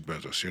the music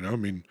business,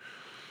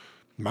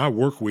 my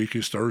work week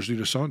is Thursday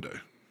to Sunday.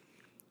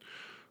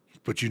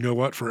 But you know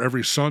what? For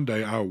every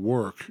Sunday I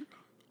work,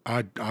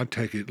 I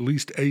take at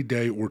least a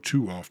day or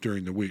two off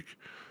during the week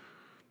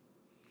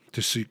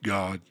to seek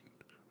God,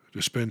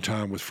 to spend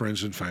time with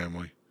friends and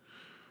family,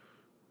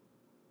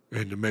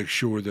 and to make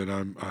sure that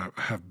I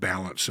have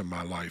balance in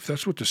my life.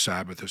 That's what the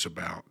Sabbath is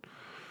about.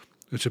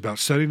 It's about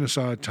setting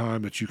aside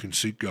time that you can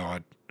seek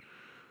God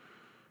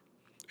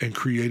and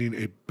creating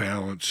a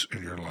balance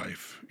in your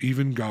life.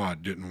 Even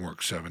God didn't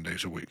work 7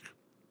 days a week.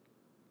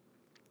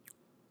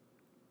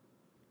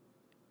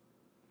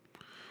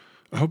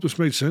 I hope this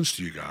made sense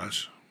to you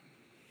guys,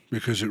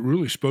 because it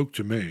really spoke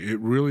to me. It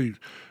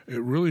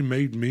really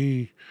made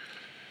me,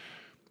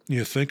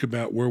 think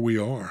about where we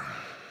are,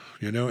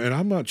 and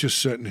I'm not just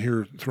sitting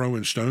here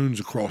throwing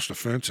stones across the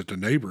fence at the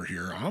neighbor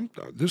here.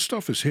 This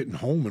stuff is hitting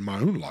home in my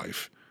own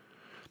life.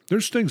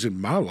 There's things in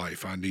my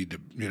life I need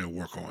to,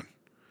 work on.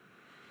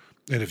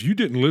 And if you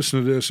didn't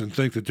listen to this and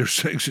think that there's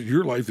things in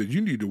your life that you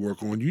need to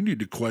work on, you need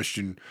to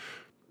question,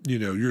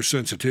 your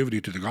sensitivity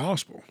to the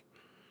gospel.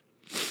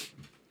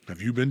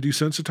 Have you been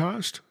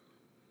desensitized?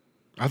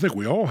 I think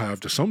we all have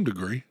to some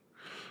degree.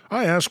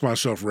 I ask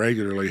myself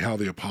regularly how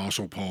the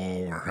Apostle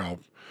Paul, or how,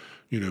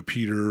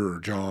 Peter or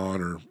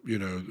John, or,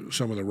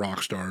 some of the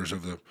rock stars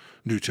of the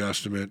New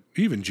Testament,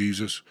 even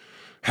Jesus,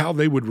 how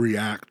they would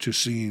react to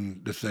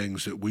seeing the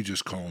things that we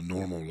just call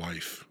normal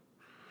life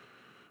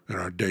in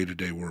our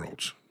day-to-day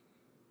worlds.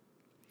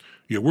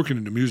 Working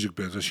in the music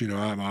business,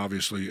 I'm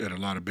obviously at a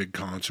lot of big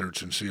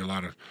concerts and see a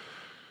lot of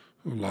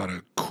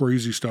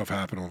crazy stuff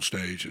happen on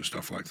stage and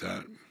stuff like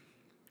that.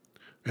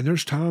 And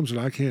there's times that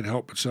I can't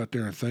help but sit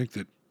there and think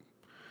that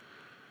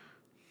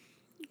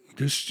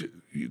this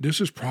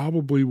is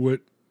probably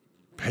what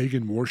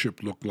pagan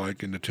worship looked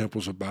like in the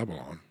temples of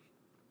Babylon.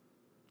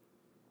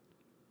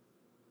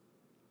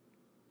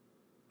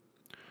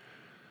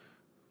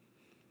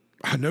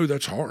 I know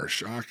that's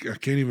harsh. I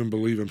can't even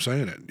believe I'm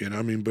saying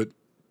it, but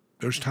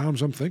there's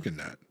times I'm thinking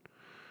that.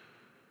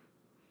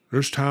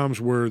 There's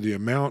times where the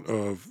amount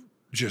of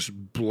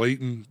just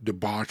blatant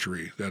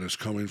debauchery that is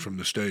coming from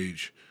the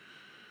stage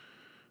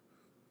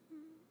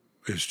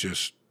is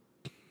just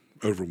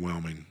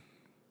overwhelming.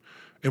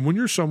 And when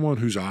you're someone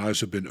whose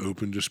eyes have been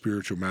opened to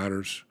spiritual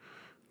matters,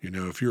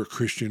 if you're a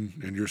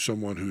Christian and you're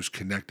someone who's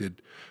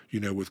connected,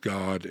 with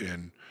God,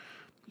 and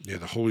the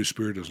Holy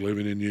Spirit is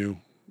living in you,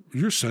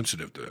 you're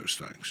sensitive to those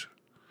things.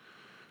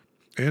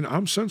 And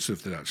I'm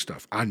sensitive to that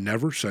stuff. I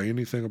never say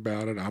anything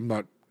about it. I'm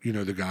not,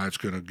 the guy that's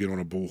going to get on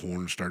a bullhorn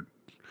and start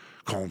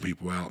calling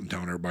people out and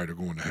telling everybody they're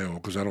going to hell,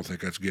 because I don't think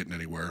that's getting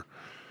anywhere.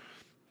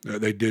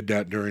 They did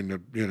that during the,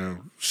 60s,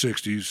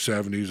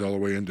 70s, all the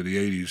way into the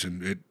 80s,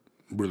 and it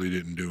really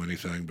didn't do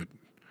anything but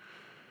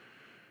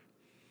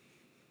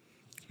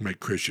make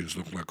Christians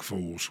look like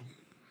fools.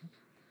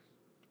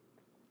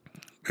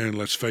 And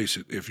let's face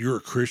it, if you're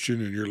a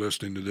Christian and you're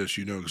listening to this,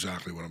 you know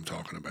exactly what I'm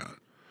talking about.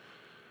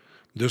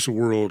 This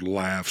world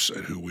laughs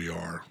at who we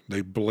are.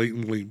 They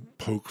blatantly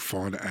poke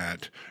fun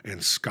at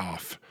and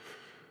scoff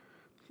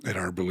at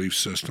our belief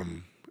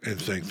system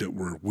and think that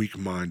we're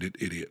weak-minded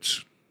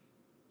idiots.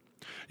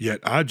 Yet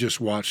I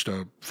just watched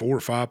a 4 or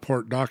 5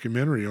 part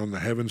documentary on the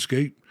Heaven's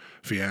Gate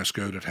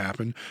fiasco that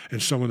happened,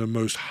 and some of the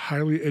most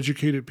highly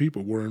educated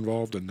people were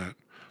involved in that.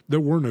 There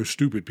were no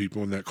stupid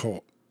people in that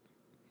cult.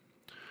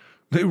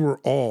 They were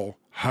all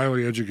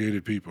highly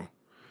educated people.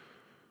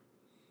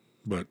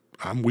 But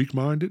I'm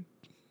weak-minded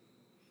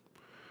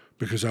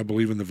because I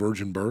believe in the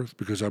virgin birth,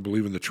 because I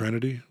believe in the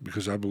Trinity,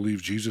 because I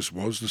believe Jesus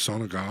was the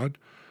Son of God.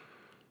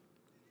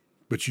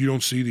 But you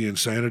don't see the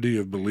insanity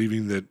of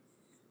believing that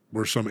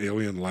we're some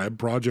alien lab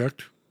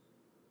project,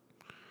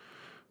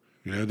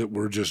 that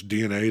we're just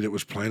DNA that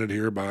was planted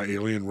here by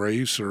alien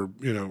race, or,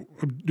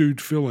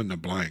 dude, fill in the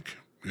blank,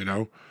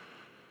 The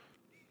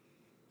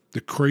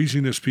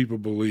craziness people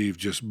believe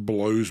just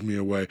blows me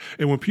away.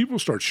 And when people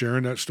start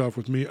sharing that stuff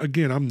with me,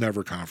 again, I'm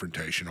never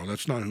confrontational.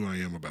 That's not who I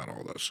am about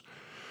all this.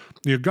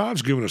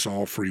 God's given us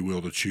all free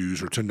will to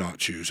choose or to not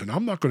choose, and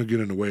I'm not going to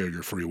get in the way of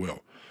your free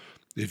will.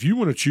 If you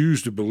want to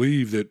choose to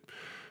believe that,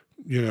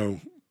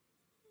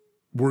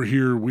 we're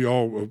here, we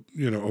all,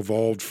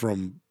 evolved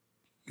from,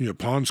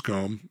 pond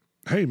scum,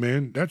 hey,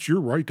 man, that's your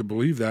right to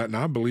believe that, and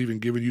I believe in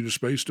giving you the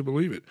space to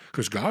believe it,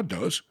 because God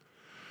does.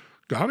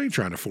 God ain't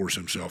trying to force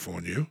himself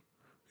on you.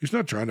 He's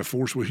not trying to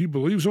force what he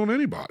believes on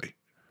anybody.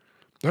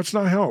 That's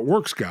not how it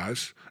works,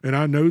 guys. And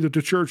I know that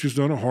the church has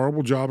done a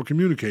horrible job of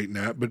communicating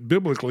that, but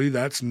biblically,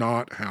 that's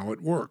not how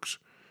it works.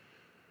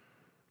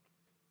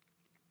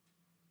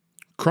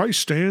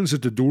 Christ stands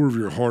at the door of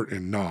your heart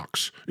and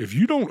knocks. If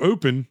you don't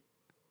open,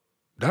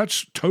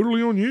 that's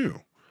totally on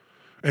you.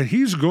 And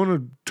he's going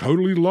to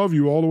totally love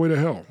you all the way to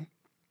hell.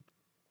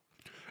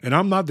 And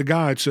I'm not the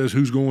guy that says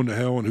who's going to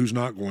hell and who's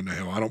not going to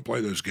hell. I don't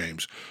play those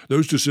games.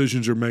 Those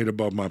decisions are made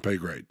above my pay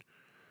grade.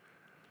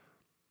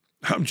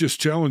 I'm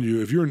just telling you,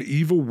 if you're an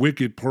evil,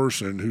 wicked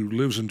person who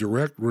lives in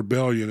direct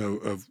rebellion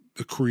of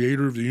the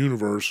creator of the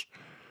universe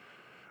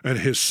and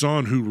his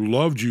son who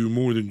loved you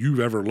more than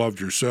you've ever loved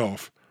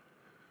yourself,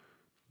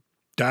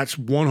 that's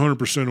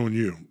 100% on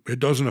you. It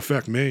doesn't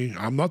affect me.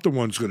 I'm not the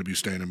one who's going to be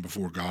standing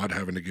before God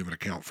having to give an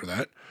account for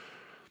that.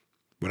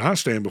 When I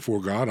stand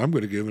before God, I'm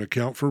going to give an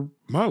account for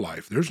my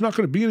life. There's not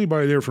going to be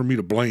anybody there for me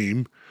to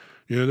blame.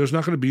 There's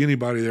not going to be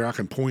anybody there I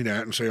can point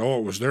at and say, oh,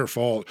 it was their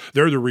fault.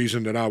 They're the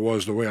reason that I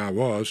was the way I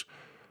was.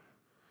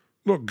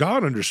 Look,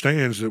 God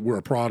understands that we're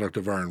a product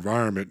of our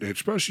environment,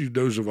 especially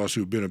those of us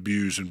who've been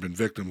abused and been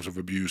victims of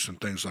abuse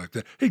and things like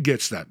that. He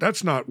gets that.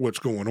 That's not what's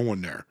going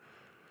on there.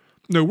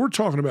 No, we're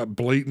talking about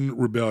blatant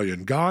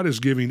rebellion. God is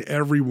giving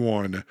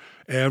everyone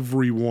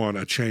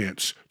a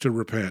chance to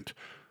repent.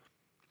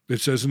 It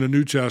says in the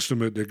New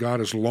Testament that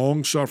God is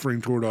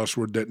long-suffering toward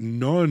usward, that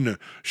none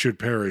should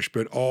perish,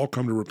 but all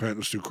come to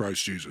repentance through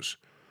Christ Jesus.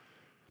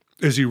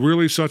 Is he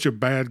really such a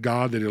bad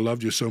God that he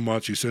loved you so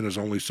much he sent his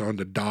only son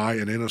to die,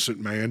 an innocent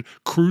man,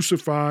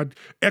 crucified,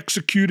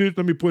 executed,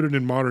 let me put it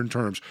in modern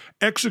terms,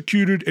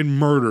 executed and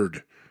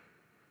murdered,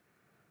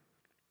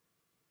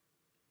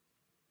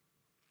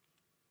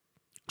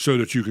 so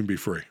that you can be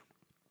free,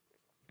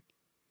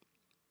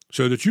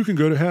 so that you can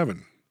go to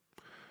heaven?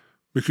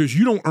 Because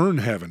you don't earn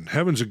heaven.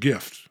 Heaven's a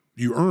gift.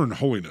 You earn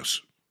holiness.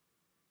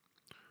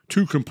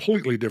 Two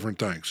completely different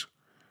things.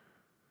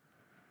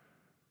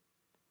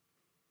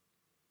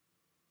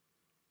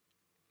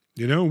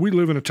 We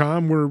live in a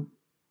time where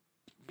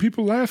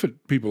people laugh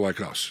at people like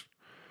us.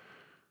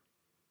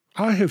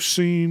 I have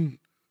seen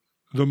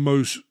the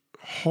most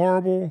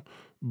horrible,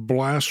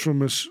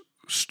 blasphemous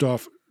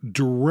stuff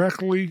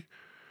directly,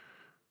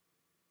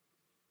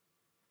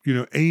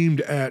 aimed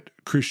at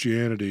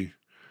Christianity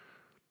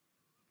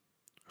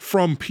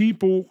from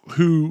people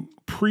who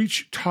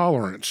preach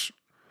tolerance.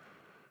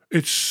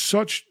 It's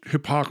such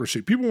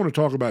hypocrisy. People want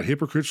to talk about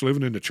hypocrites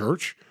living in the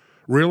church.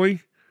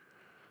 Really?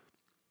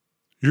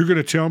 You're going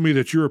to tell me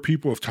that you're a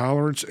people of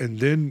tolerance,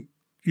 and then,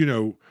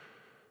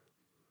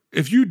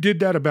 if you did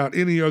that about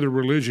any other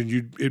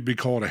religion, it'd be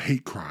called a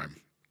hate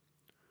crime.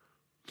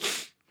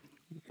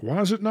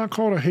 Why is it not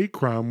called a hate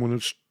crime when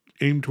it's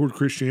aimed toward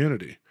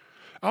Christianity?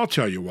 I'll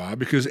tell you why.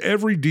 Because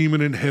every demon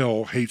in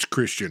hell hates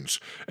Christians.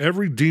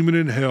 Every demon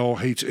in hell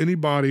hates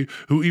anybody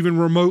who even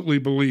remotely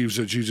believes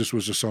that Jesus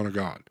was the Son of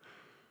God.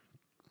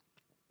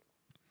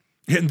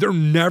 And they're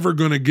never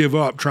going to give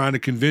up trying to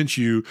convince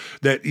you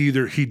that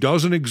either he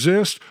doesn't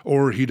exist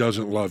or he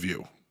doesn't love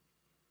you.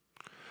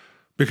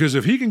 Because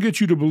if he can get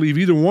you to believe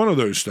either one of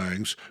those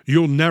things,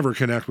 you'll never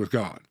connect with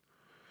God.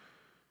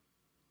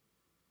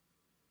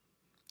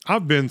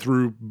 I've been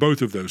through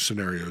both of those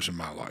scenarios in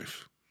my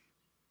life.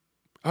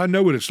 I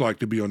know what it's like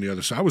to be on the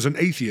other side. I was an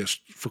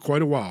atheist for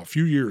quite a while, a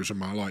few years of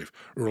my life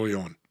early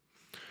on.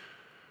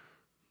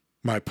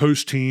 My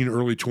post-teen,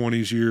 early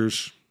 20s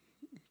years,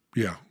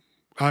 yeah.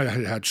 I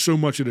had so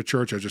much of the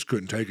church, I just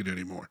couldn't take it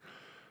anymore.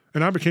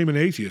 And I became an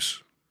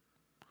atheist.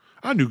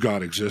 I knew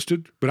God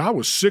existed, but I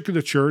was sick of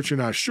the church,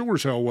 and I sure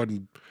as hell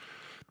wasn't,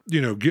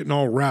 getting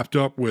all wrapped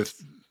up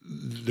with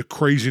the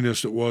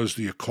craziness that was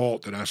the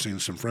occult that I seen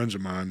some friends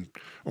of mine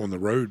on the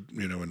road,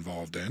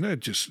 involved in.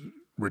 It's just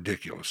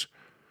ridiculous.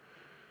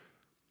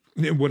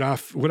 And what I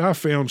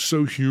found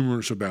so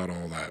humorous about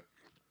all that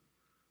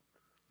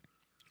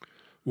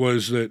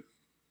was that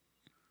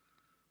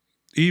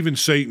even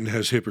Satan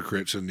has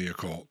hypocrites in the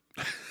occult.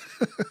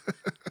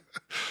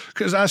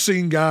 Because I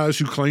seen guys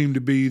who claim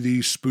to be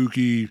these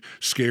spooky,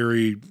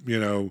 scary,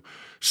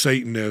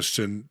 Satanists,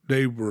 and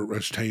they were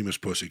as tame as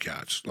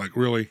pussycats. Like,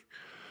 really?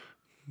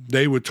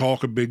 They would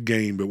talk a big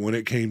game, but when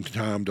it came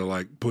time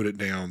to, put it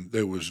down,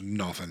 there was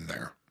nothing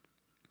there.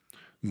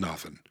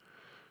 Nothing.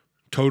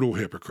 Total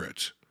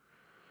hypocrites.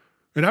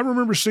 And I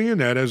remember seeing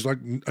that as like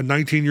a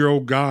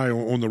 19-year-old guy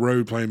on the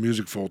road playing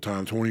music full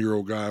time,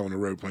 20-year-old guy on the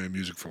road playing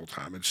music full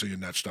time, and seeing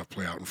that stuff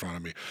play out in front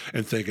of me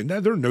and thinking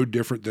that they're no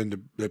different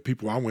than the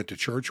people I went to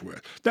church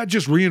with. That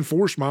just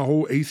reinforced my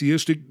whole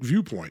atheistic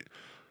viewpoint.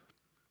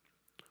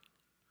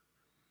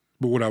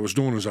 But what I was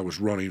doing is I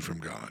was running from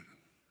God.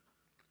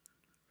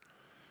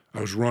 I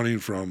was running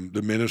from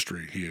the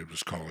ministry he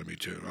was calling me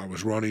to. I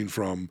was running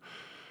from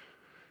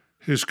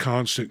his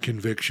constant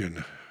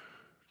conviction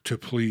to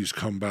please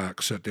come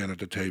back, sit down at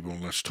the table,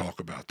 and let's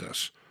talk about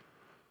this.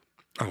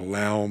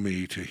 Allow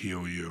me to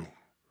heal you.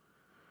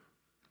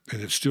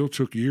 And it still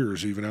took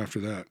years even after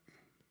that.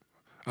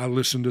 I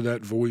listened to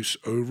that voice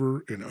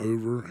over and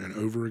over and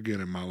over again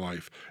in my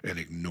life and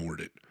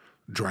ignored it,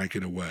 drank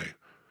it away,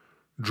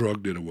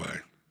 drugged it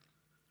away,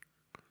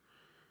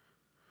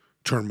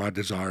 turned my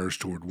desires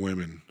toward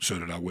women so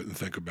that I wouldn't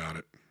think about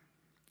it.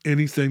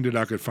 Anything that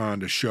I could find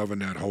to shove in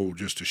that hole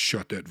just to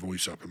shut that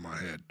voice up in my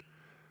head.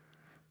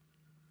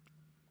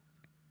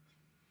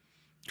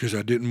 Because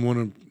I didn't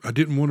want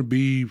to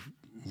be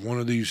one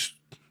of these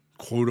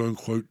quote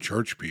unquote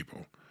church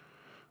people.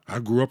 I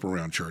grew up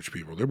around church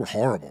people. They were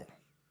horrible.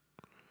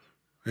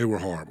 They were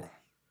horrible.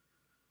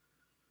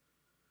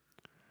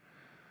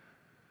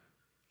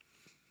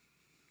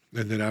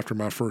 And then after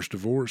my first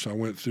divorce, I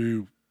went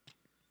through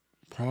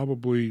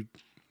probably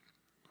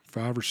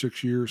 5 or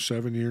 6 years,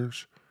 7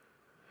 years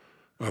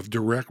of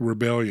direct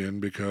rebellion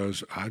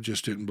because I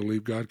just didn't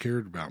believe God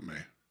cared about me.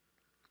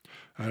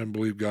 I didn't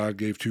believe God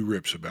gave two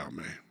rips about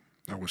me.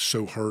 I was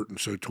so hurt and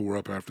so tore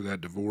up after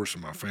that divorce,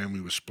 and my family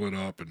was split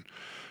up and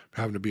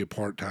having to be a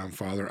part-time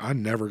father. I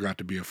never got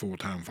to be a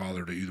full-time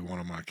father to either one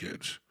of my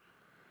kids.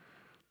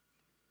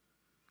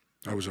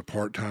 I was a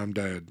part-time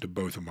dad to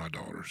both of my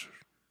daughters.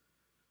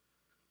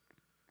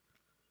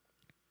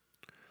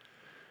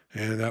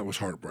 And that was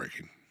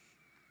heartbreaking.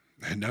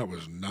 And that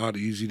was not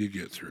easy to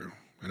get through.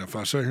 And if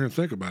I sit here and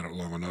think about it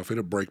long enough,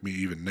 it'll break me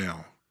even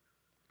now.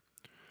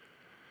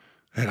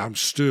 And I'm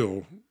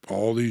still,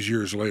 all these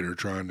years later,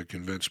 trying to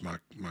convince my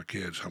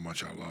kids how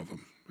much I love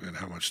them and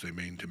how much they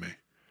mean to me.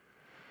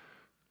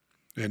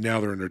 And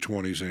now they're in their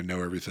 20s and they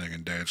know everything,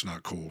 and Dad's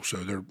not cool. So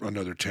they're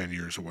another 10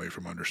 years away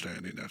from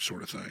understanding that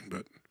sort of thing.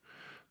 But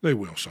they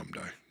will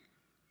someday.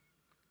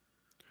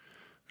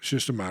 It's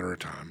just a matter of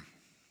time.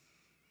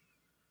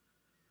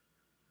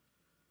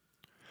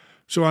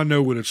 So I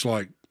know what it's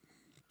like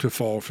to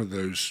fall for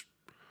those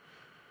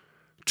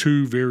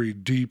two very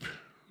deep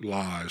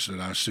lies that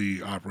I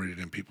see operated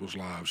in people's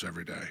lives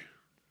every day.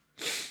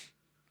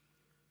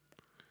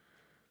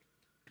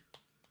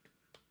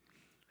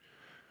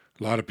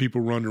 A lot of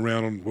people run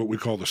around on what we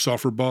call the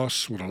suffer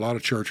bus with a lot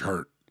of church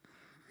hurt.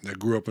 They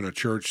grew up in a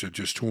church that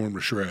just tore them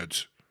to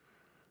shreds.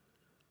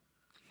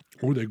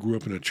 Or they grew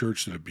up in a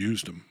church that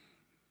abused them.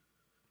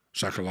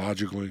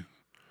 Psychologically,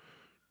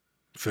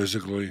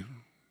 physically,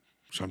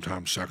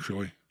 sometimes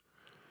sexually.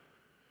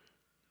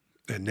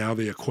 And now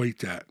they equate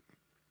that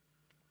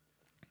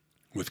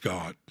with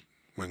God,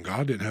 when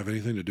God didn't have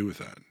anything to do with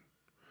that.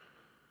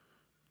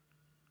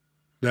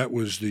 That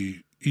was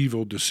the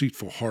evil,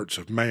 deceitful hearts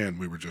of man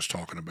we were just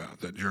talking about,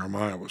 that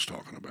Jeremiah was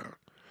talking about.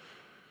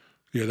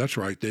 Yeah, that's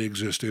right. They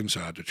exist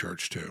inside the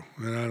church too.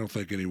 And I don't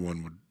think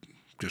anyone would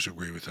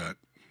disagree with that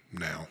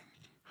now.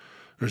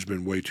 There's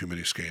been way too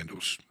many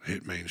scandals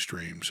hit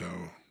mainstream, so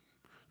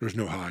there's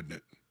no hiding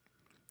it.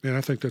 And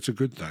I think that's a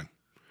good thing.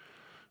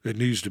 It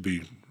needs to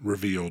be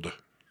revealed.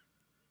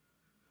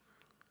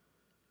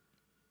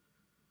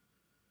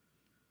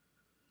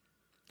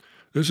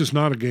 This is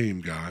not a game,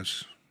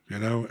 guys,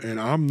 and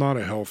I'm not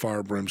a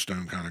hellfire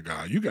brimstone kind of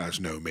guy. You guys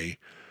know me.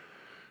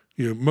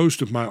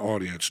 Most of my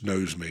audience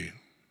knows me.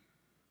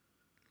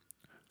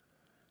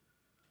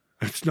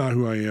 It's not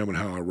who I am and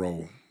how I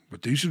roll.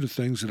 But these are the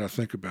things that I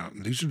think about,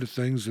 and these are the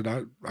things that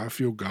I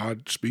feel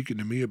God speaking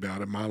to me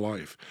about in my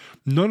life.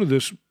 None of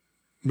this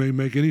may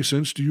make any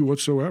sense to you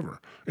whatsoever,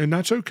 and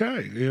that's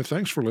okay.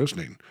 Thanks for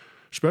listening,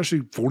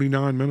 especially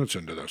 49 minutes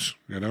into this,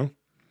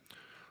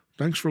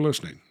 Thanks for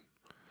listening.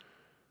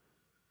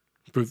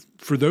 But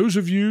for those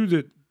of you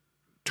that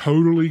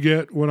totally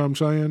get what I'm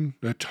saying,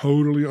 that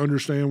totally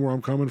understand where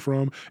I'm coming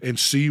from and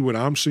see what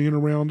I'm seeing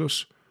around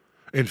us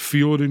and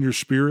feel it in your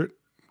spirit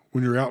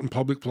when you're out in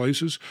public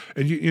places,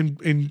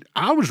 and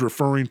I was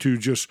referring to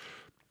just,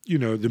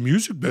 the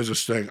music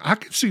business thing. I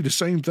could see the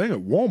same thing at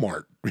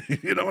Walmart.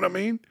 You know what I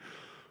mean?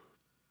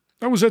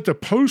 I was at the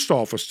post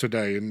office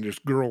today, and this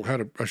girl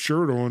had a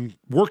shirt on,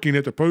 working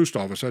at the post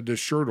office, had this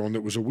shirt on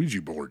that was a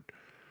Ouija board.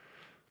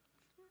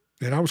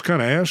 And I was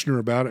kind of asking her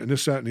about it and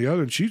this, that, and the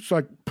other. And she's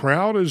like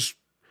proud as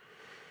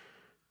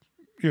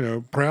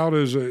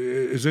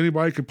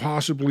anybody could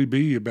possibly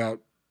be about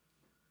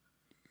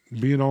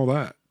being all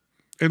that.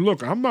 And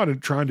look, I'm not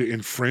trying to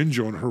infringe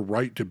on her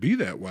right to be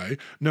that way.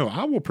 No,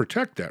 I will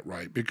protect that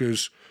right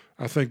because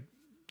I think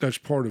that's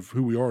part of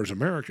who we are as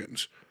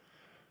Americans.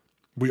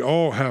 We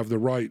all have the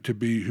right to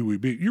be who we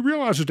be. You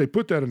realize that they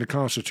put that in the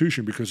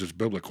Constitution because it's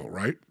biblical,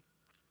 right?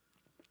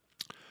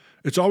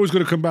 It's always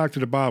going to come back to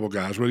the Bible,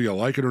 guys, whether you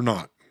like it or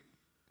not.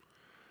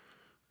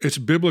 It's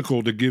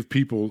biblical to give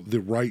people the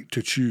right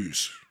to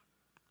choose,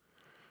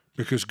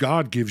 because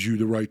God gives you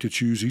the right to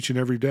choose each and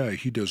every day.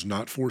 He does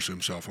not force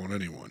himself on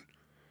anyone.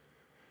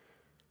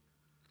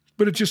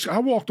 But I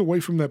walked away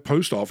from that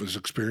post office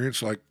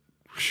experience like,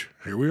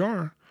 here we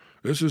are.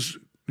 This is,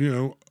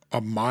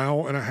 a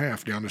mile and a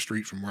half down the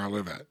street from where I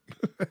live at.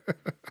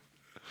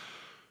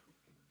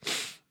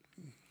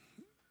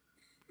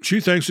 She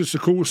thinks it's the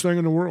coolest thing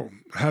in the world.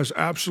 Has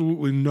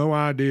absolutely no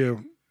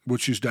idea what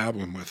she's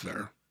dabbling with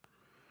there.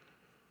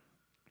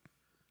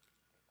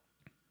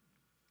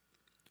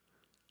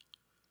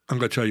 I'm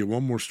going to tell you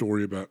one more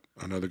story about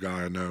another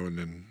guy I know, and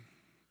then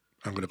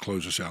I'm going to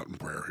close this out in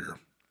prayer here.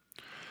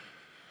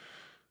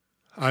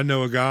 I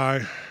know a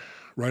guy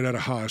right out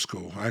of high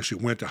school. I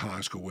actually went to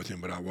high school with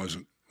him, but I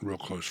wasn't real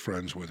close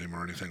friends with him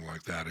or anything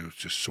like that. It was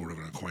just sort of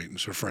an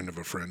acquaintance, a friend of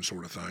a friend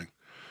sort of thing.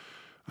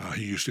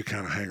 He used to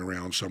kind of hang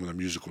around some of the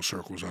musical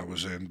circles I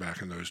was in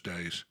back in those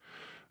days,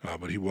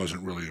 but he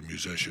wasn't really a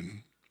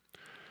musician.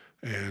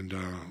 And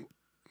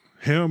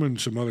him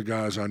and some other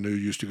guys I knew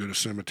used to go to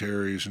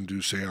cemeteries and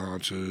do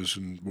seances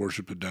and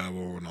worship the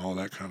devil and all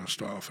that kind of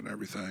stuff and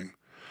everything.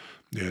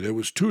 Yeah, there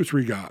was 2 or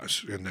 3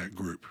 guys in that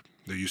group.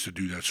 They used to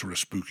do that sort of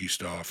spooky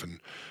stuff, and,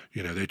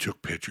 they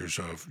took pictures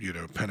of,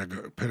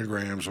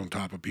 pentagrams on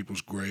top of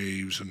people's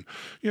graves and,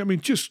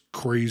 just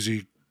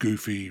crazy,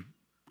 goofy,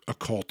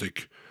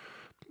 occultic,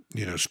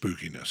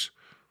 spookiness.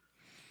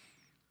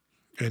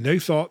 And they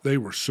thought they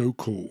were so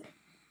cool.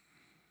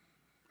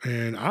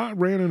 And I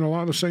ran in a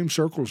lot of the same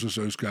circles as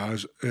those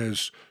guys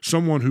as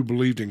someone who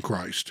believed in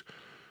Christ.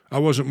 I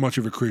wasn't much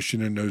of a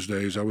Christian in those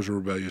days. I was a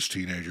rebellious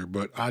teenager,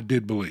 but I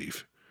did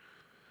believe.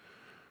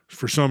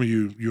 For some of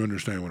you, you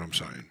understand what I'm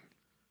saying.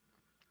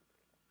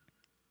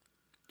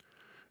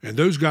 And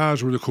those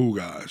guys were the cool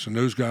guys, and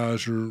those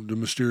guys were the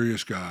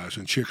mysterious guys,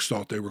 and chicks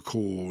thought they were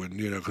cool, and,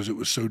 because it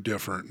was so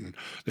different, and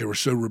they were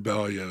so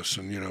rebellious,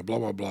 and, blah,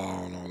 blah,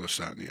 blah, and all this,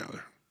 that, and the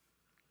other.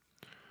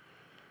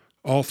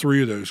 All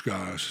 3 of those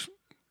guys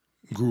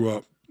grew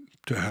up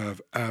to have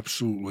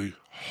absolutely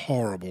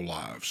horrible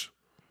lives.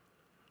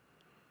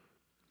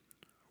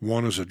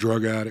 One is a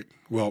drug addict.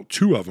 Well,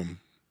 2 of them.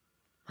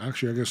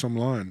 Actually, I guess I'm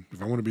lying.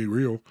 If I want to be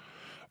real,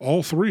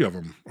 all 3 of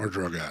them are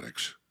drug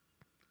addicts.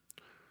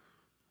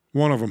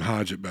 One of them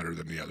hides it better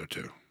than the other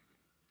 2.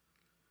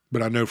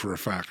 But I know for a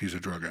fact he's a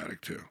drug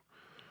addict too.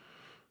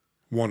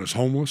 One is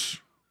homeless.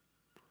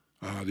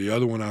 The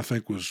other one, I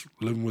think, was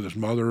living with his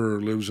mother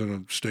or lives in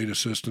a state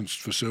assistance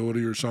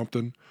facility or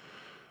something.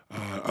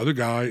 Other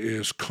guy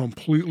is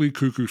completely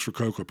cuckoo for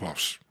Cocoa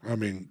Puffs. I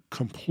mean,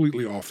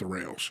 completely off the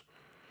rails.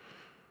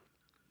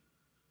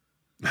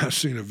 I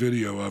seen a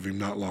video of him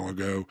not long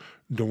ago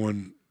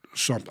doing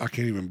something I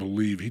can't even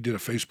believe. He did a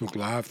Facebook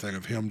Live thing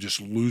of him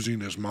just losing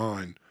his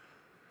mind.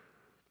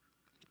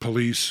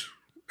 Police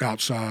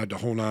outside, the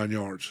whole 9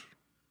 yards.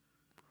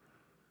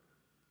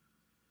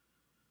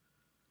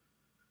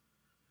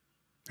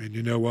 And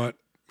you know what?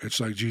 It's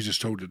like Jesus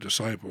told the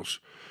disciples,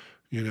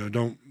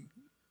 don't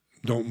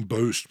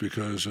boast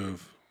because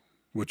of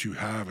what you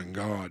have in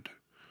God,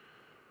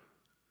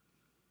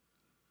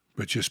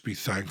 but just be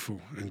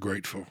thankful and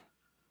grateful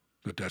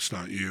that that's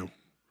not you.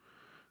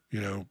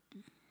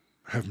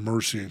 Have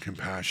mercy and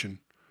compassion.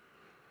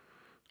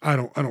 I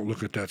don't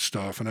look at that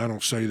stuff, and I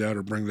don't say that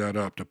or bring that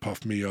up to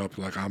puff me up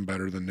like I'm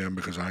better than them,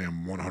 because I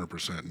am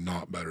 100%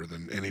 not better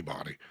than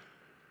anybody.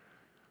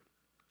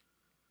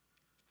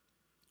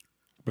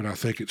 But I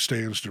think it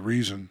stands to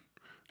reason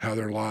how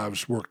their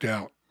lives worked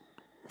out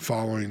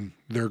following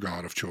their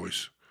God of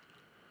choice.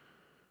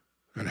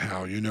 And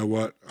how,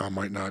 I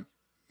might not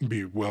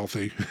be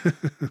wealthy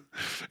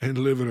and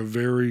live in a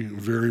very,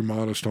 very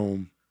modest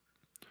home.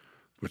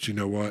 But you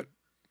know what?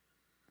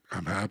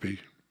 I'm happy.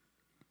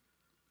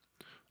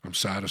 I'm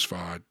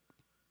satisfied.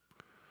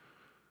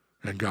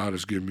 And God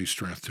has given me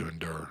strength to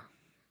endure.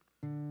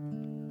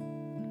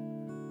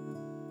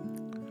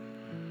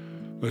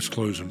 Let's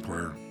close in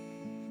prayer.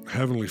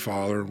 Heavenly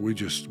Father, we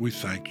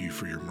thank you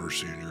for your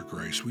mercy and your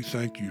grace. We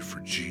thank you for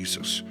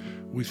Jesus.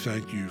 We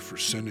thank you for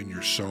sending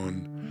your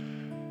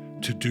Son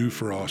to do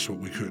for us what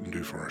we couldn't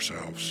do for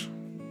ourselves,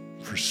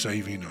 for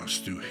saving us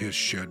through his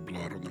shed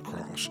blood on the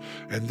cross,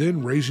 and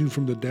then raising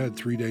from the dead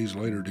 3 days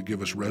later to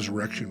give us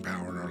resurrection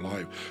power in our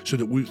life, so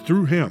that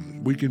through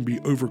him we can be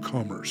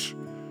overcomers,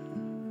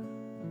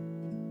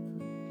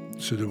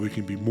 so that we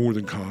can be more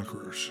than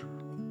conquerors,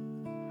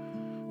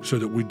 so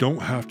that we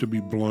don't have to be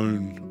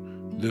blown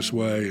this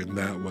way and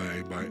that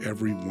way by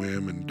every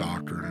whim and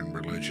doctrine and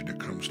religion that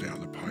comes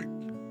down the pike.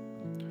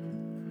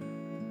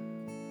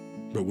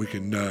 But we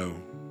can know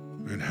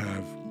and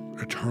have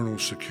eternal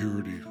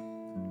security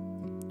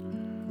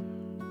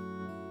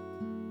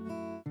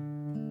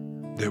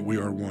that we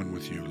are one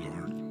with you,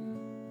 Lord.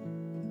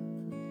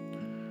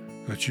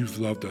 That you've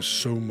loved us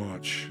so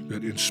much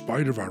that in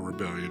spite of our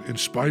rebellion, in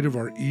spite of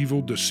our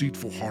evil,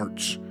 deceitful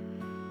hearts,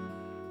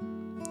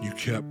 you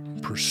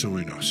kept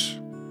pursuing us.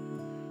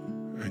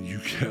 And you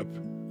kept,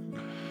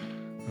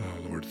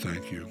 oh Lord,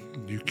 thank you.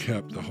 You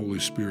kept the Holy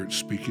Spirit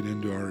speaking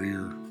into our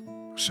ear,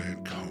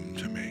 saying, come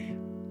to me.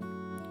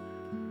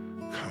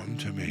 Come come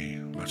to me.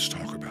 Let's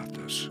talk about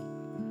this.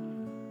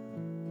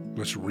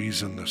 Let's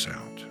reason this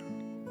out.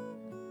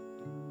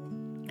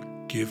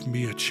 Give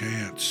me a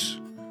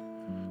chance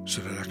so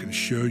that I can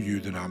show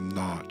you that I'm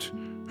not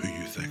who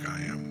you think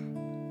I am.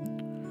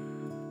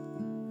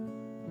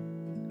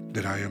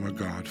 That I am a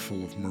God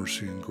full of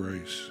mercy and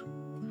grace.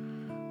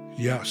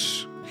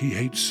 Yes, he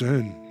hates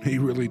sin. He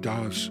really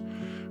does,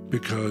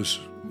 because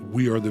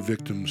we are the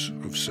victims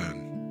of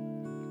sin.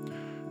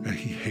 And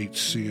he hates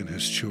seeing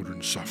his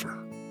children suffer.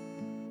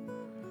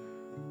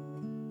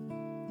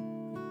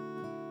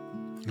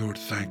 Lord,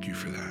 thank you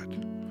for that.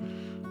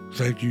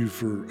 Thank you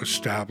for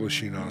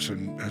establishing us,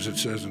 and as it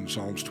says in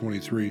Psalms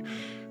 23,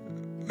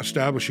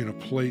 establishing a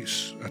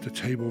place at the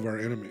table of our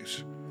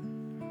enemies.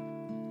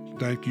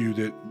 Thank you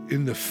that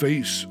in the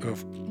face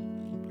of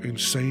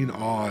insane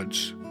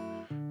odds,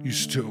 you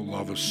still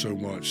love us so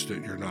much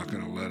that you're not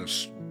going to let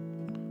us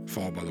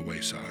fall by the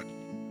wayside.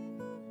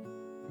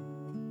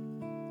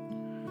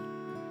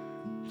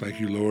 Thank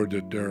you, Lord,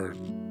 that there are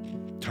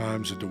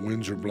times that the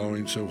winds are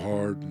blowing so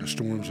hard and the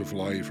storms of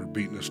life are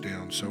beating us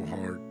down so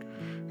hard,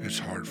 it's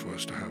hard for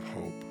us to have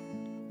hope.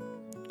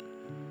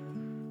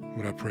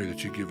 Lord, I pray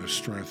that you give us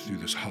strength through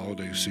this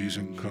holiday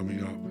season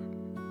coming up.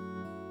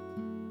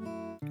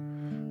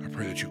 I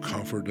pray that you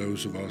comfort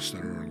those of us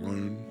that are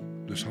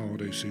alone this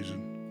holiday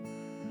season.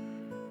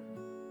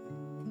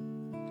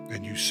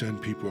 And you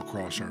send people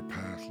across our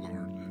path,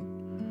 Lord, that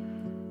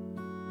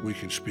we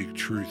can speak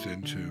truth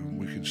into,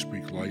 we can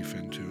speak life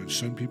into, and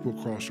send people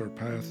across our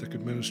path that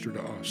can minister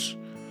to us.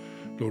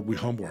 Lord, we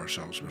humble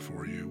ourselves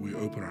before you. We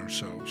open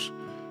ourselves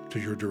to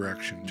your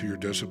direction, to your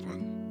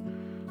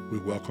discipline. We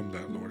welcome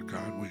that, Lord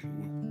God. We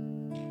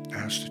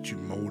ask that you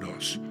mold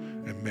us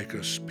and make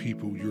us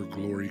people your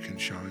glory can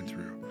shine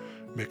through.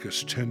 Make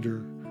us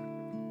tender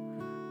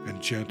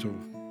and gentle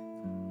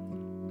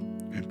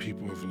and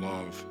people of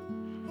love,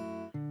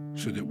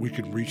 so that we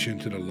can reach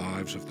into the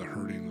lives of the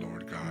hurting,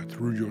 Lord God,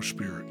 through your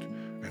Spirit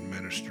and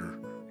minister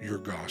your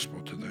gospel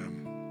to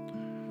them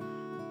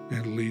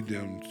and lead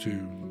them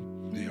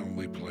to the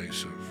only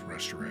place of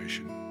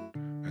restoration,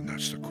 and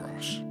that's the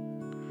cross.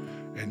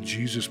 In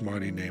Jesus'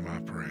 mighty name I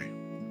pray.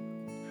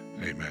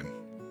 Amen.